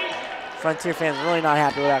 Frontier fans really not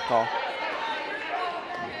happy with that call.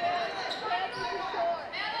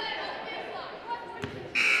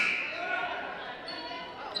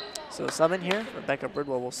 So sub in here, Rebecca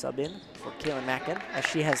Bridwell will sub in for Kayla Mackin, as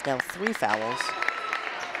she has now 3 fouls.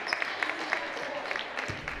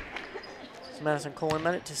 So Madison Cole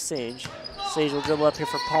inbound it to Sage. Sage will dribble up here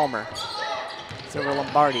for Palmer. It's over to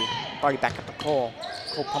Lombardi. Lombardi back up to Cole.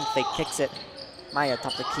 Cole pump fake, kicks it. Maya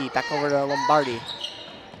top the key, back over to Lombardi.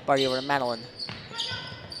 Lombardi over to Madeline.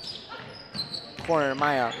 Corner to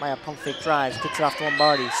Maya. Maya pump fake drives, kicks it off to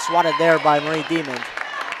Lombardi. Swatted there by Marie Demon.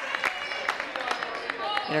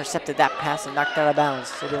 Intercepted that pass and knocked out of bounds.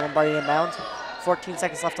 So the Lombardi inbound. 14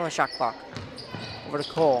 seconds left on the shot clock. Over to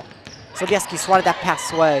Cole. Sobieski swatted that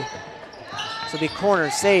pass away. So the corner,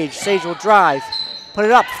 Sage. Sage will drive. Put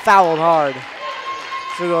it up, fouled hard.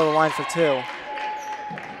 She'll go to the line for 2.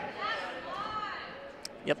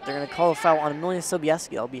 Yep, they're going to call a foul on Amelia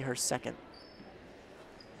Sobieski. That'll be her second.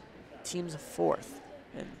 Team's 4th.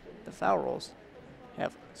 And the foul rolls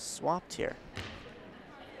have swapped here.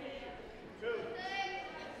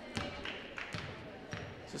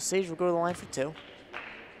 So Sage will go to the line for 2.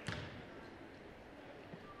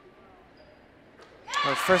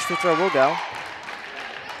 Her first free throw will go.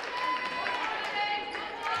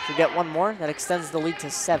 She'll get one more. That extends the lead to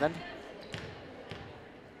 7.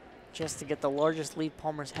 Chance to get the largest lead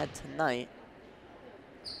Palmer's had tonight.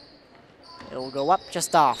 It will go up,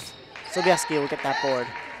 just off. Sobieski will get that board.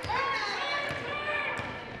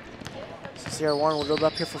 Sierra Warren will build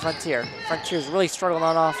up here for Frontier. Frontier's really struggling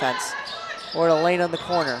on offense. Over to Elena in the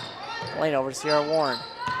corner. Elena over to Sierra Warren.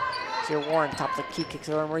 Sierra Warren, top of the key, kicks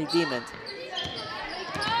it over to Marie Demon.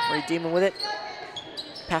 Marie Demon with it.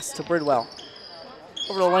 Pass to Bridwell.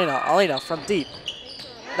 Over to Elena. Elena from deep.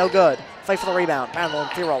 No good. Fight for the rebound.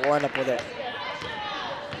 Madeline Thero will end up with it.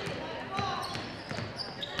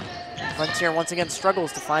 Frontier once again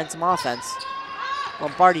struggles to find some offense.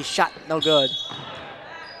 Lombardi's shot, no good.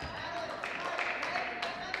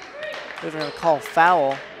 They're going to call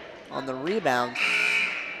foul on the rebound.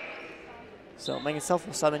 So Megan Self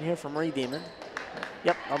will sub in here for Marie Demon.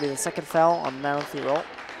 Yep, that'll be the second foul on Madeline Thero.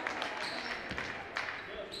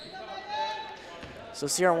 So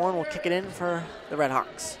Sierra Warren will kick it in for the Red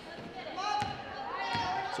Hawks.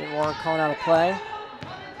 Sierra Warren calling out a play.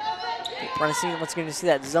 Once going to see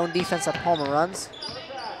that zone defense that Palmer runs.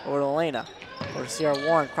 Over to Elena. Over to Sierra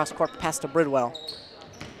Warren. Cross court pass to Bridwell.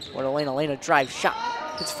 Over to Elena. Elena drive shot.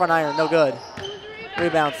 Hits front iron. No good.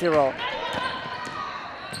 Rebound. Thero.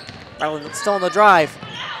 Still on the drive.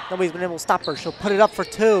 Nobody's been able to stop her. She'll put it up for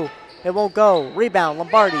two. It won't go. Rebound.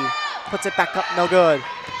 Lombardi puts it back up. No good.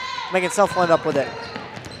 Megan Self will end up with it.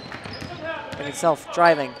 Megan Self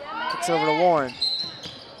driving. Kicks it over to Warren.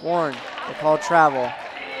 Warren. They call travel.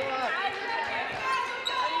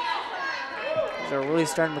 They're really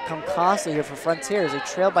starting to become costly here for Frontier as they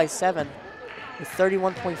trail by 7 with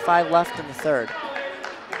 31.5 left in the third.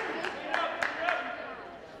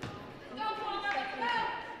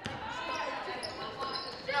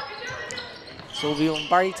 So it'll be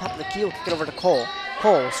Lombardi top of the key. Will kick it over to Cole.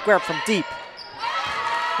 Cole square up from deep.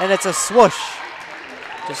 And it's a swoosh.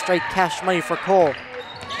 Just straight cash money for Cole.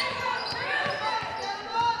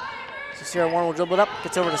 So Sierra Warren will dribble it up.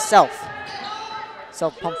 Gets over to Self.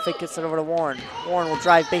 Self pump fake, gets it over to Warren. Warren will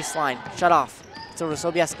drive baseline, shut off. It's over to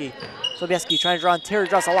Sobieski. Sobieski trying to draw on Terry,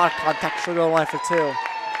 draws a lot of contact, she'll go line for two.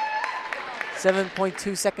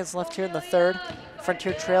 7.2 seconds left here in the third.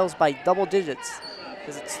 Frontier trails by double digits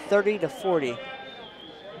because it's 30-40.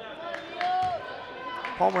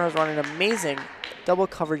 Palmer has run an amazing double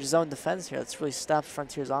coverage zone defense here that's really stopped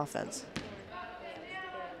Frontier's offense.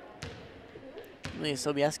 Amelia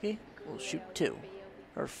Sobieski will shoot 2.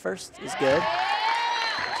 Her first is good.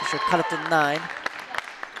 So she'll cut it to 9.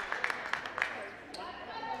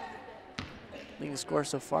 Leading scorer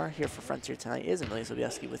so far here for Frontier tonight is Amelia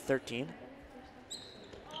Sobieski with 13.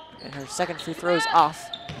 And her second free throw is off.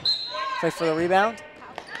 Fight for the rebound.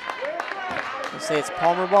 They'll say it's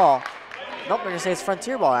Palmer ball. Nope, they're going to say it's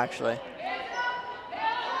Frontier ball, actually.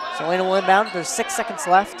 So Elena will inbound. There's 6 seconds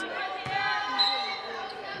left.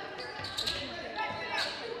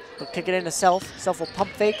 They'll kick it into Self. Self will pump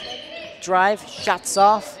fake. Drive. Shots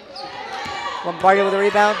off. Lombardi with a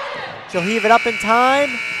rebound. She'll heave it up in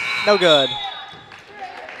time. No good.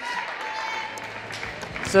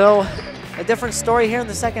 So a different story here in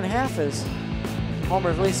the second half is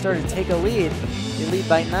Palmer really started to take a lead. They lead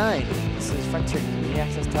by 9. This is Frontier Community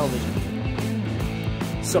Access Television.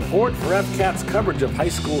 Support for FCAT's coverage of high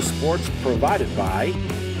school sports provided by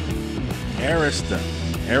Arista.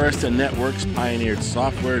 Arista Networks pioneered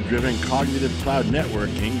software-driven cognitive cloud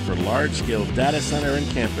networking for large-scale data center and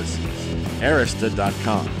campuses.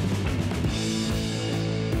 Arista.com.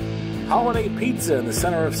 Holiday Pizza in the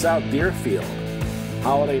center of South Deerfield.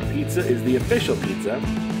 Holiday Pizza is the official pizza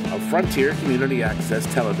of Frontier Community Access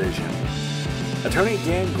Television. Attorney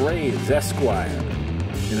Dan Graves, Esquire.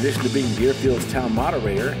 In addition to being Deerfield's town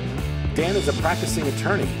moderator, Dan is a practicing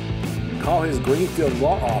attorney. Call his Greenfield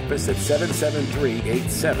Law Office at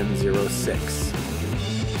 773-8706.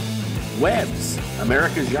 Webb's,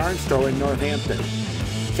 America's Yarn Store in Northampton.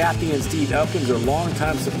 Kathy and Steve Elkins are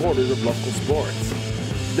longtime supporters of local sports.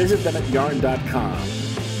 Visit them at yarn.com.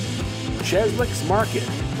 Cheslick's Market.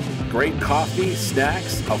 Great coffee,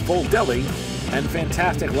 snacks, a full deli, and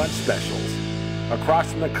fantastic lunch specials.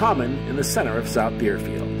 Across from the Common in the center of South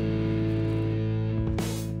Deerfield.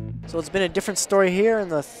 So it's been a different story here in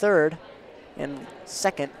the third and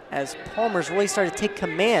second as Palmer's really started to take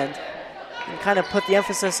command and kind of put the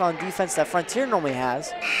emphasis on defense that Frontier normally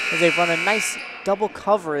has, as they've run a nice double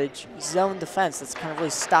coverage zone defense that's kind of really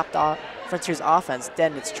stopped Frontier's offense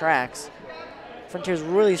dead in its tracks. Frontier's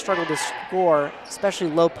really struggled to score, especially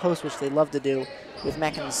low post, which they love to do with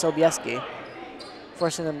Mackin and Sobieski,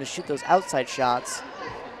 forcing them to shoot those outside shots.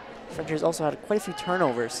 Frontier's also had quite a few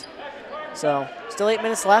turnovers. So still 8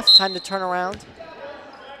 minutes left, time to turn around.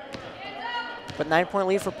 But 9-point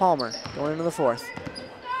lead for Palmer going into the fourth.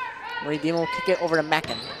 Marie Demon will kick it over to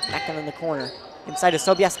Mackin. Mackin in the corner. Inside to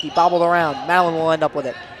Sobieski, bobbled around. Madeline will end up with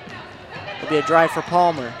it. It'll be a drive for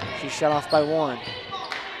Palmer. She's shut off by Warren.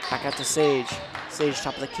 Back out to Sage. Sage,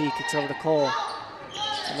 top of the key, kicks over to Cole.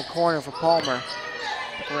 In the corner for Palmer.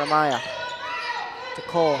 Over to Maya. To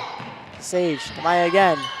Cole. Sage, to Maya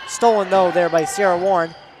again. Stolen though there by Sierra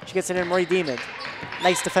Warren. She gets it in Marie Demon.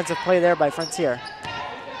 Nice defensive play there by Frontier.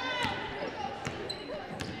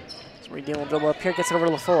 So Marie Demon will dribble up here, gets it over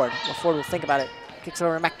to LaFord. LaFord will think about it. Kicks it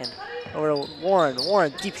over to Mackin. Over to Warren.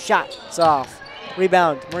 Warren, deep shot. It's off.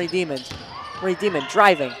 Rebound, Marie Demon. Marie Demon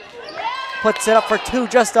driving. Puts it up for 2,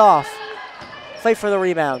 just off. Fight for the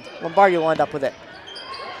rebound. Lombardi will end up with it.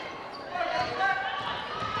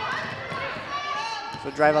 So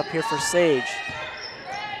drive up here for Sage.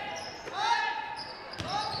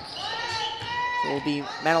 So it will be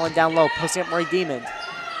Madeline down low, posting up Marie Demon.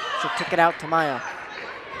 She'll kick it out to Maya.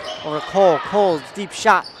 Over to Cole. Cole's deep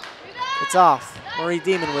shot. It's off. Marie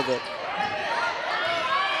Demon with it.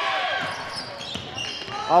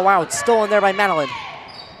 Oh wow, it's stolen there by Madeline.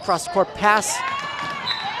 Cross court pass.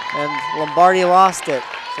 And Lombardi lost it.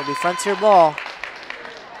 So it'll be Frontier ball.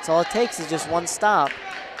 That's all it takes is just one stop.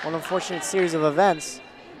 One unfortunate series of events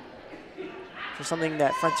for something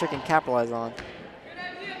that Frontier can capitalize on.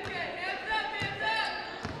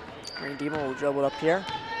 Marie Demon will dribble it up here.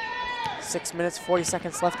 6 minutes, 40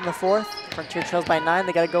 seconds left in the fourth. Frontier trails by 9.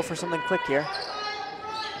 They got to go for something quick here.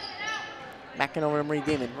 Mackin over to Marie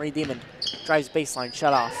Demon. Marie Demon drives baseline,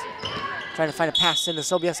 shut off. Trying to find a pass into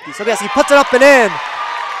Sobieski. Sobieski puts it up and in.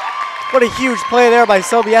 What a huge play there by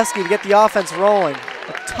Sobieski to get the offense rolling.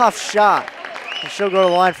 A tough shot. And she'll go to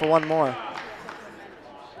the line for one more.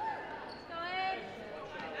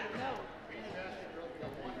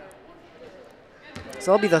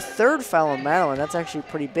 So that'll be the third foul on Madeline. That's actually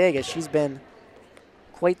pretty big, as she's been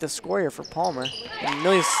quite the scorer for Palmer. And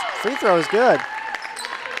Amelia's free throw is good.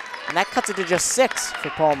 And that cuts it to just 6 for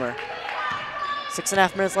Palmer.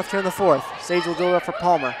 6.5 minutes left here in the fourth. Sage will do it up for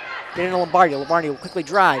Palmer. Get into Lombardi. Lombardi will quickly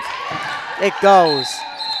drive. It goes.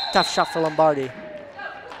 Tough shot for Lombardi.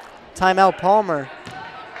 Timeout Palmer.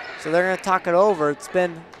 So they're going to talk it over. It's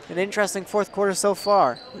been an interesting fourth quarter so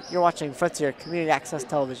far. You're watching Frontier Community Access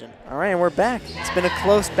Television. All right, and we're back. It's been a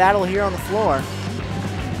close battle here on the floor.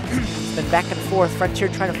 It's been back and forth. Frontier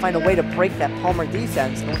trying to find a way to break that Palmer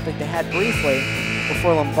defense. I don't think they had briefly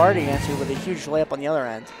before Lombardi answered with a huge layup on the other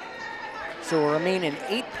end. So we'll remain an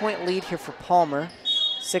 8-point lead here for Palmer.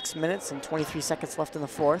 6 minutes and 23 seconds left in the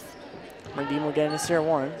fourth. Mardine will get into Sierra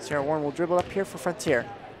Warren. Sierra Warren will dribble up here for Frontier.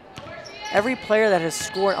 Every player that has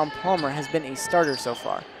scored on Palmer has been a starter so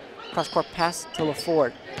far. Cross-court pass to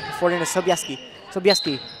LaFord. LaFord into Sobieski.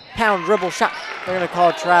 Sobieski, pound, dribble, shot. They're going to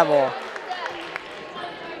call a travel.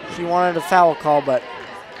 She wanted a foul call, but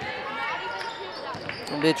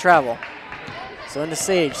it'll be a travel. So into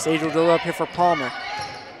Sage. Sage will dribble up here for Palmer.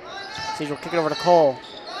 Sage will kick it over to Cole.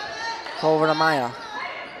 Cole over to Maya.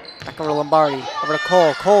 Back over to Lombardi. Over to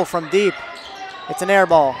Cole. Cole from deep. It's an air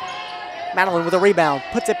ball. Madeline with a rebound.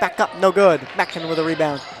 Puts it back up. No good. Mackin with a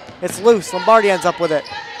rebound. It's loose. Lombardi ends up with it.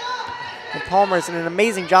 And Palmer is doing an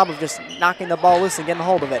amazing job of just knocking the ball loose and getting a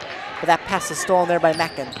hold of it. But that pass is stolen there by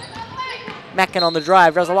Mackin. Mackin on the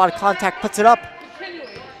drive. Does a lot of contact. Puts it up.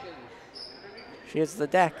 She hits the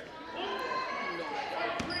deck.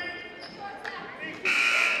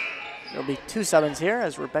 There'll be 2 sub-ins here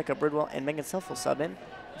as Rebecca Bridwell and Megan Self will sub in.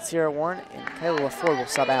 Sierra Warren and Kyla LaFord will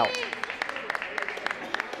sub out.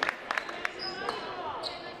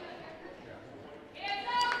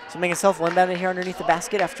 So Megan Self will inbound it here underneath the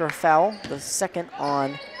basket after a foul. The second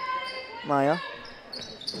on Maya.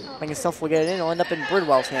 Megan Self will get it in. It'll end up in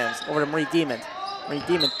Bridwell's hands. Over to Marie Demon. Marie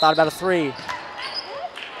Demon thought about a 3.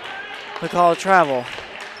 They call a travel.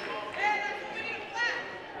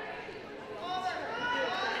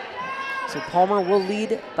 So Palmer will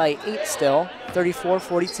lead by 8 still,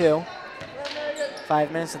 34-42.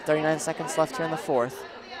 5 minutes and 39 seconds left here in the fourth.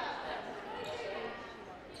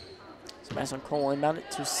 So Madison Cole will inbound it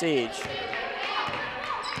to Sage.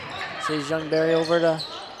 Sage Youngberry over to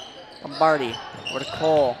Lombardi. Over to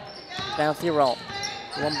Cole. Down Theorel.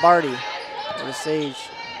 Lombardi. Over to Sage.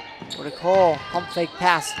 Over to Cole. Pump fake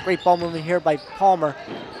pass. Great ball movement here by Palmer.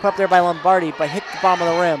 Put up there by Lombardi, but hit the bottom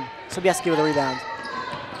of the rim. Sobieski with a rebound.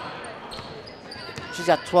 She's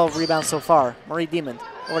got 12 rebounds so far. Marie Demon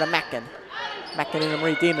over to Mackin. Mackin into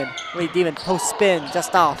Marie Demon. Marie Demon post spin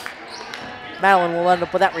just off. Madeline will end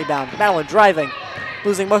up with that rebound. Madeline driving,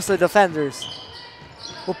 losing most of the defenders.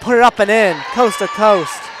 Will put it up and in, coast to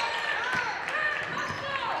coast.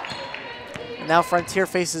 And now Frontier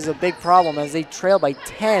faces a big problem as they trail by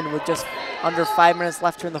 10 with just under 5 minutes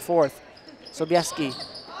left here in the fourth. Sobieski,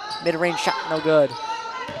 mid-range shot, no good.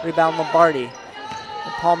 Rebound Lombardi.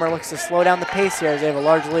 And Palmer looks to slow down the pace here as they have a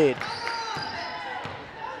large lead.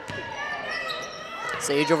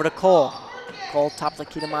 Sage over to Cole. Cole, top to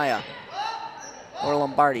Kitamaya. Or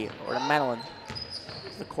Lombardi, or to Madeline.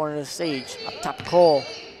 To the corner of the stage, up top to Cole.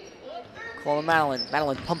 Cole to Madeline.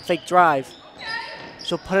 Madeline, pump fake drive.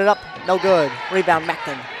 She'll put it up, no good. Rebound,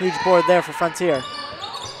 Mackin. Huge board there for Frontier.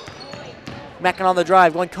 Mackin on the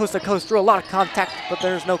drive, going coast to coast, through a lot of contact, but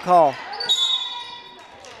there's no call.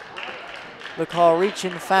 The call,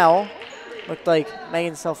 reaching foul. Looked like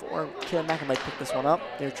Megan Self or Kayla Mackin might pick this one up.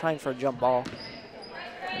 They're trying for a jump ball.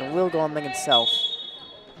 And it will go on Megan Self.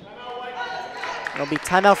 It'll be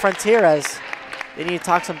timeout Frontier as they need to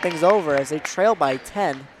talk some things over as they trail by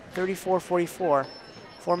 10, 34-44.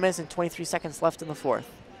 4 minutes and 23 seconds left in the fourth.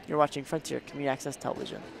 You're watching Frontier Community Access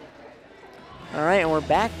Television. All right, and we're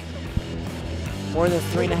back. More than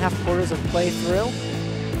 3.5 quarters of play through.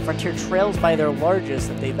 Frontier trails by their largest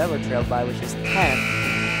that they've ever trailed by, which is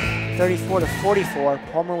 10,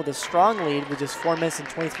 34-44. Palmer with a strong lead with just 4 minutes and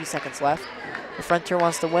 23 seconds left. If Frontier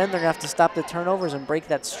wants to win, they're going to have to stop the turnovers and break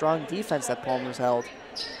that strong defense that Palmer's held.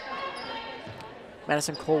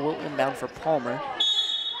 Madison Cole will inbound for Palmer.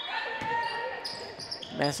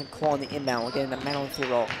 Madison Cole on the inbound. We're getting the Madeline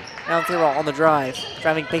Thierol. Madeline Thierol on the drive.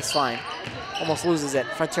 Driving baseline. Almost loses it.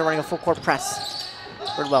 Frontier running a full court press.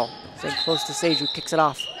 Birdwell staying close to Sage, who kicks it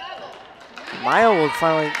off. Maya will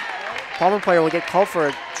finally, Palmer player will get called for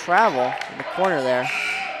a travel in the corner there.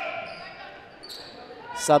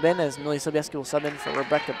 Sub in as Millie Sobieski will sub in for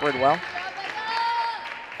Rebecca Birdwell.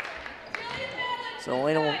 So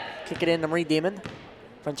Elena will kick it in to Marie Demon.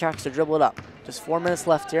 Frontier has to dribble it up. Just 4 minutes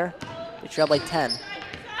left here. They trail by 10.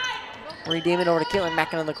 Marie Demon over to Caitlin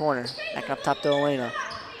Mackin in the corner. Mackin up top to Elena.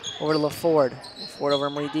 Over to LaFord. LaFord over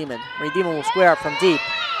to Marie Demon. Marie Demon will square up from deep.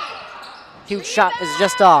 Huge shot is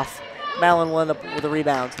just off. Madeline will end up with a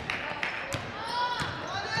rebound.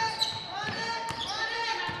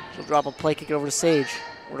 She'll drop a play, kick it over to Sage.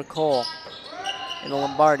 Over to Cole. Into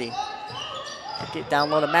Lombardi. Kick it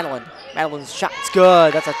down low to Madeline. Madeline's shot's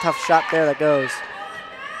good. That's a tough shot there that goes.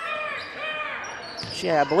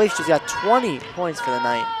 I believe she's got 20 points for the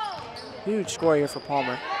night. Huge score here for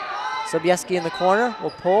Palmer. Sobieski in the corner will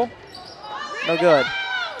pull. No good.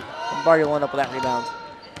 Lombardi will end up with that rebound.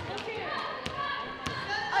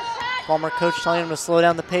 Palmer coach telling him to slow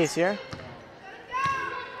down the pace here.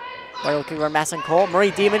 Lombardi will kick over Madison Cole.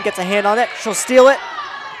 Marie Demon gets a hand on it. She'll steal it.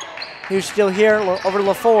 Huge steal here over to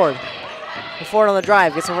LaFord. LaFord on the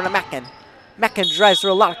drive gets over to Mackin. Mackin drives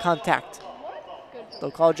through a lot of contact.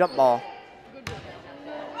 They'll call a jump ball.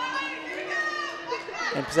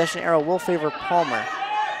 And possession arrow will favor Palmer.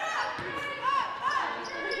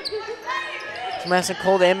 So Madison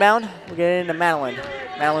Cole to inbound. We'll get it into Madeline.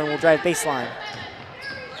 Madeline will drive baseline.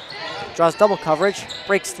 Draws double coverage.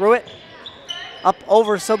 Breaks through it. Up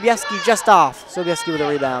over Sobieski, just off. Sobieski with a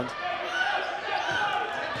rebound.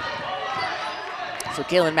 So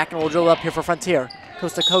Caitlin Mackin will dribble up here for Frontier.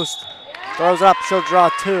 Coast to coast. Throws it up. She'll draw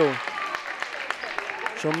two.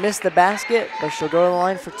 She'll miss the basket, but she'll go to the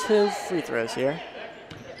line for 2 free throws here.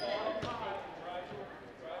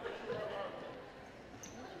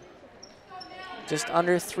 Just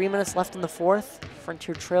under 3 minutes left in the fourth.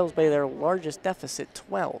 Frontier trails by their largest deficit,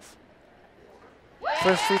 12.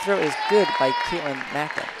 First free throw is good by Caitlin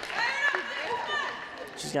Mackin.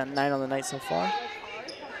 She's got 9 on the night so far.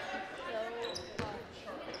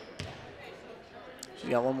 She's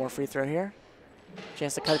got one more free throw here.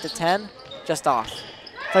 Chance to cut it to 10. Just off.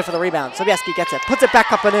 Play for the rebound. Sobieski gets it. Puts it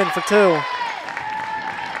back up and in for 2.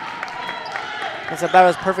 That's about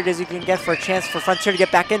as perfect as you can get for a chance for Frontier to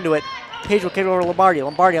get back into it. Page will kick it over to Lombardi.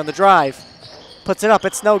 Lombardi on the drive. Puts it up.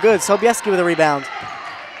 It's no good. Sobieski with a rebound.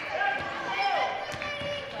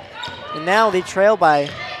 And now they trail by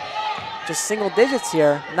just single digits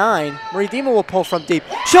here. 9. Marie Demon will pull from deep.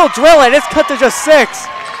 She'll drill it. It's cut to just 6.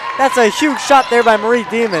 That's a huge shot there by Marie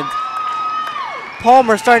Demon.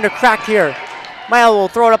 Palmer starting to crack here. Maya will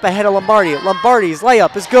throw it up ahead of Lombardi. Lombardi's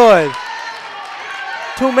layup is good.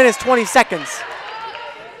 2 minutes, 20 seconds.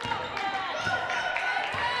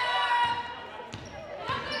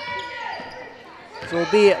 So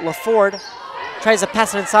it'll be LaFord. Tries to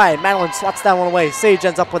pass it inside. Madeline swats that one away. Sage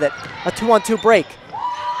ends up with it. A 2-on-2 break.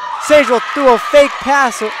 Sage will do a fake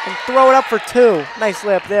pass and throw it up for 2. Nice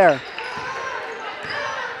layup there.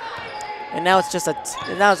 And now it's just a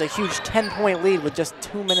huge 10-point lead with just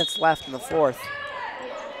 2 minutes left in the fourth.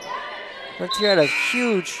 Frontier had a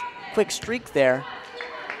huge quick streak there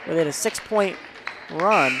where they had a 6-point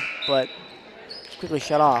run, but quickly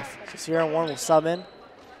shut off. So Sierra Warren will sub in,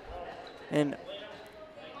 and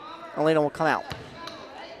Elena will come out.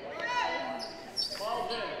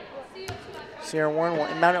 Sierra Warren will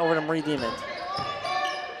inbound it over to Marie Demon.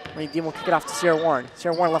 Marie Demon will kick it off to Sierra Warren.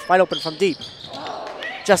 Sierra Warren left wide open from deep.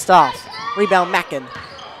 Just off. Rebound, Mackin.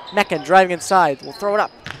 Mackin driving inside. Will throw it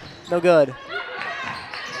up. No good.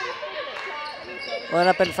 Will end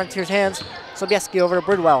up in Frontier's hands. Sobieski over to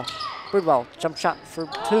Bridwell. Bridwell, jump shot for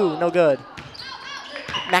 2, no good.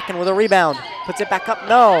 Mackin with a rebound. Puts it back up,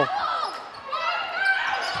 no.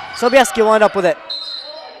 Sobieski will end up with it.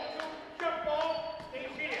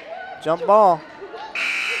 Jump ball.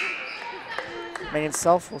 Megan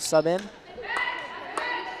Self will sub in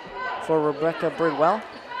for Rebecca Bridwell.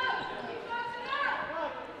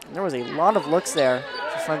 And there was a lot of looks there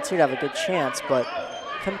for Frontier to have a good chance, but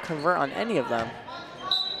couldn't convert on any of them.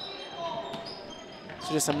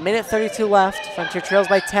 So just a minute 32 left. Frontier trails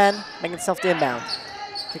by 10. Megan Self to inbound.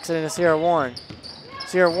 Kicks it into Sierra Warren.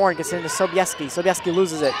 Sierra Warren gets it into Sobieski. Sobieski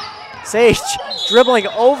loses it. Sage dribbling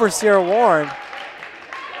over Sierra Warren.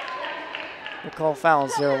 They call foul on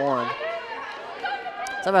Sierra Warren.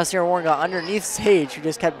 Somehow Sierra Warren got underneath Sage, who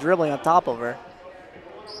just kept dribbling on top of her.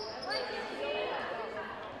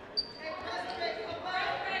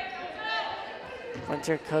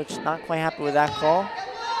 Frontier coach not quite happy with that call,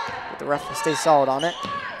 but the ref will stay solid on it.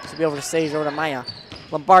 So be over to Sage, over to Maya.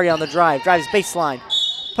 Lombardi on the drive, drives baseline.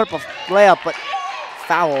 Put up a layup, but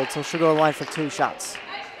fouled, so she'll go to the line for 2 shots.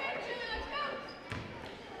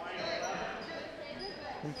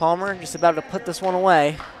 And Palmer just about to put this one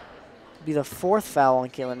away. Be the 4th foul on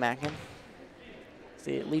Caitlin Mackin.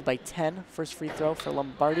 They lead by 10. First free throw for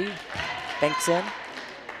Lombardi. Banks in.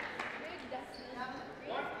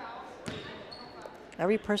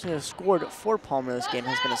 Every person who has scored for Palmer this game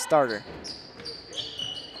has been a starter.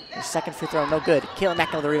 The second free throw, no good. Caitlin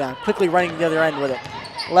Mackin with the rebound. Quickly running the other end with it.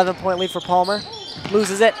 11-point lead for Palmer.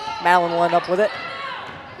 Loses it. Madeline will end up with it.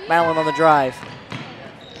 Madeline on the drive.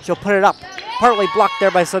 She'll put it up. Partly blocked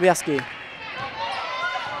there by Sobieski.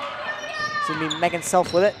 It's going to be Megan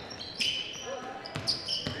Self with it.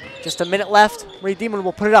 Just a minute left. Marie Demon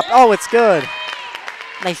will put it up. Oh, it's good.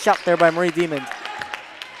 Nice shot there by Marie Demon.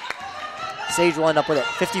 Sage will end up with it.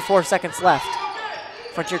 54 seconds left.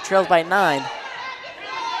 Frontier trails by 9.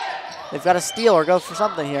 They've got to steal or go for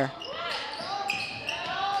something here.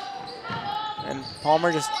 And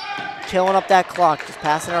Palmer just killing up that clock, just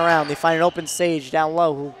passing it around. They find an open Sage down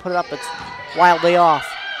low who will put it up. It's wildly off.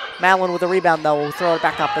 Madeline with the rebound, though, will throw it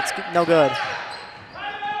back up. It's no good.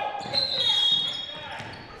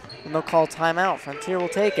 No call timeout. Frontier will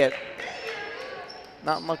take it.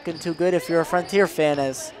 Not looking too good if you're a Frontier fan,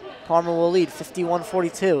 as Palmer will lead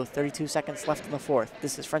 51-42. 32 seconds left in the 4th.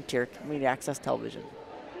 This is Frontier Community Access Television.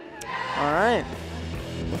 All right.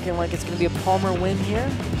 Looking like it's going to be a Palmer win here,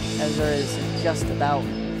 as there is just about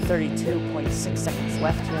 32.6 seconds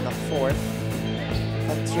left here in the 4th.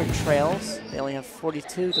 Frontier trails. They only have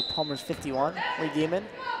 42 to Palmer's 51. Marie Demon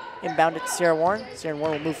inbound it to Sierra Warren. Sierra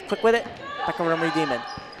Warren will move quick with it. Back over to Marie Demon.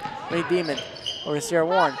 Marie Demon over to Sierra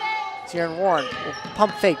Warren. Sierra Warren will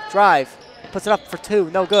pump fake, drive. Puts it up for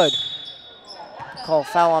 2, no good. Call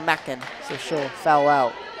foul on Mackin, so she'll foul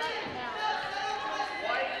out.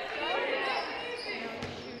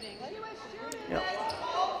 Yep.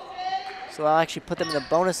 So I'll actually put them in the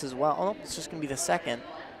bonus as well. Oh, no, it's just going to be the 2nd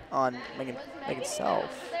on Megan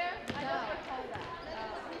Self.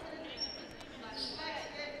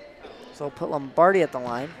 So we'll put Lombardi at the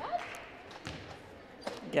line.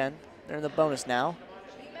 Again, they're in the bonus now.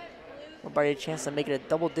 Lombardi a chance to make it a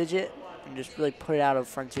double digit and just really put it out of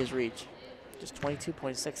Frontier's reach. Just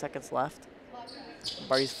 22.6 seconds left.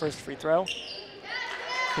 Lombardi's first free throw.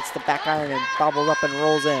 Hits the back iron and bobbles up and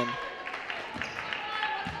rolls in.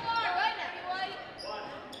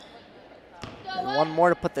 And one more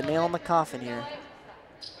to put the nail in the coffin here.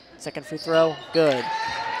 Second free throw, good.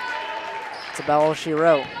 It's about all she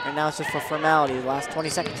wrote. And now it's just for formality. The last 20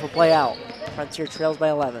 seconds will play out. Frontier trails by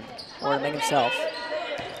 11. Over to Megan Self.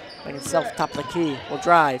 Megan Self, top of the key, will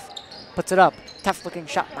drive. Puts it up. Tough looking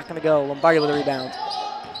shot, not going to go. Lombardi with a rebound.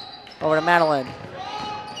 Over to Madeline.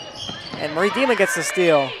 And Marie Demon gets the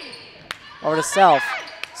steal. Over to Self.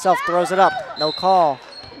 Self throws it up. No call.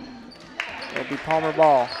 It'll be Palmer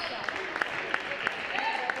ball.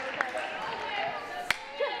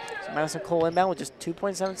 So Madison Cole inbound with just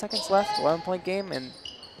 2.7 seconds left. 11-point game, and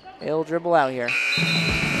it'll dribble out here.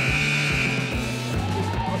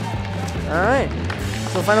 All right.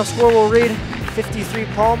 So the final score will read 53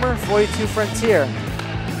 Palmer, 42 Frontier.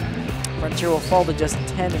 Frontier will fall to just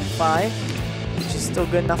 10-5, which is still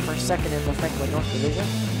good enough for 2nd in the Franklin North Division.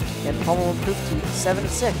 And Palmer will improve to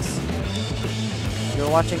 7-6. You're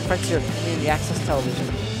watching Frontier Community Access Television.